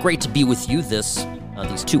 It was great to be with you these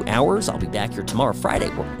 2 hours. I'll be back here tomorrow, Friday.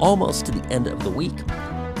 We're almost to the end of the week.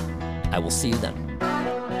 I will see you then.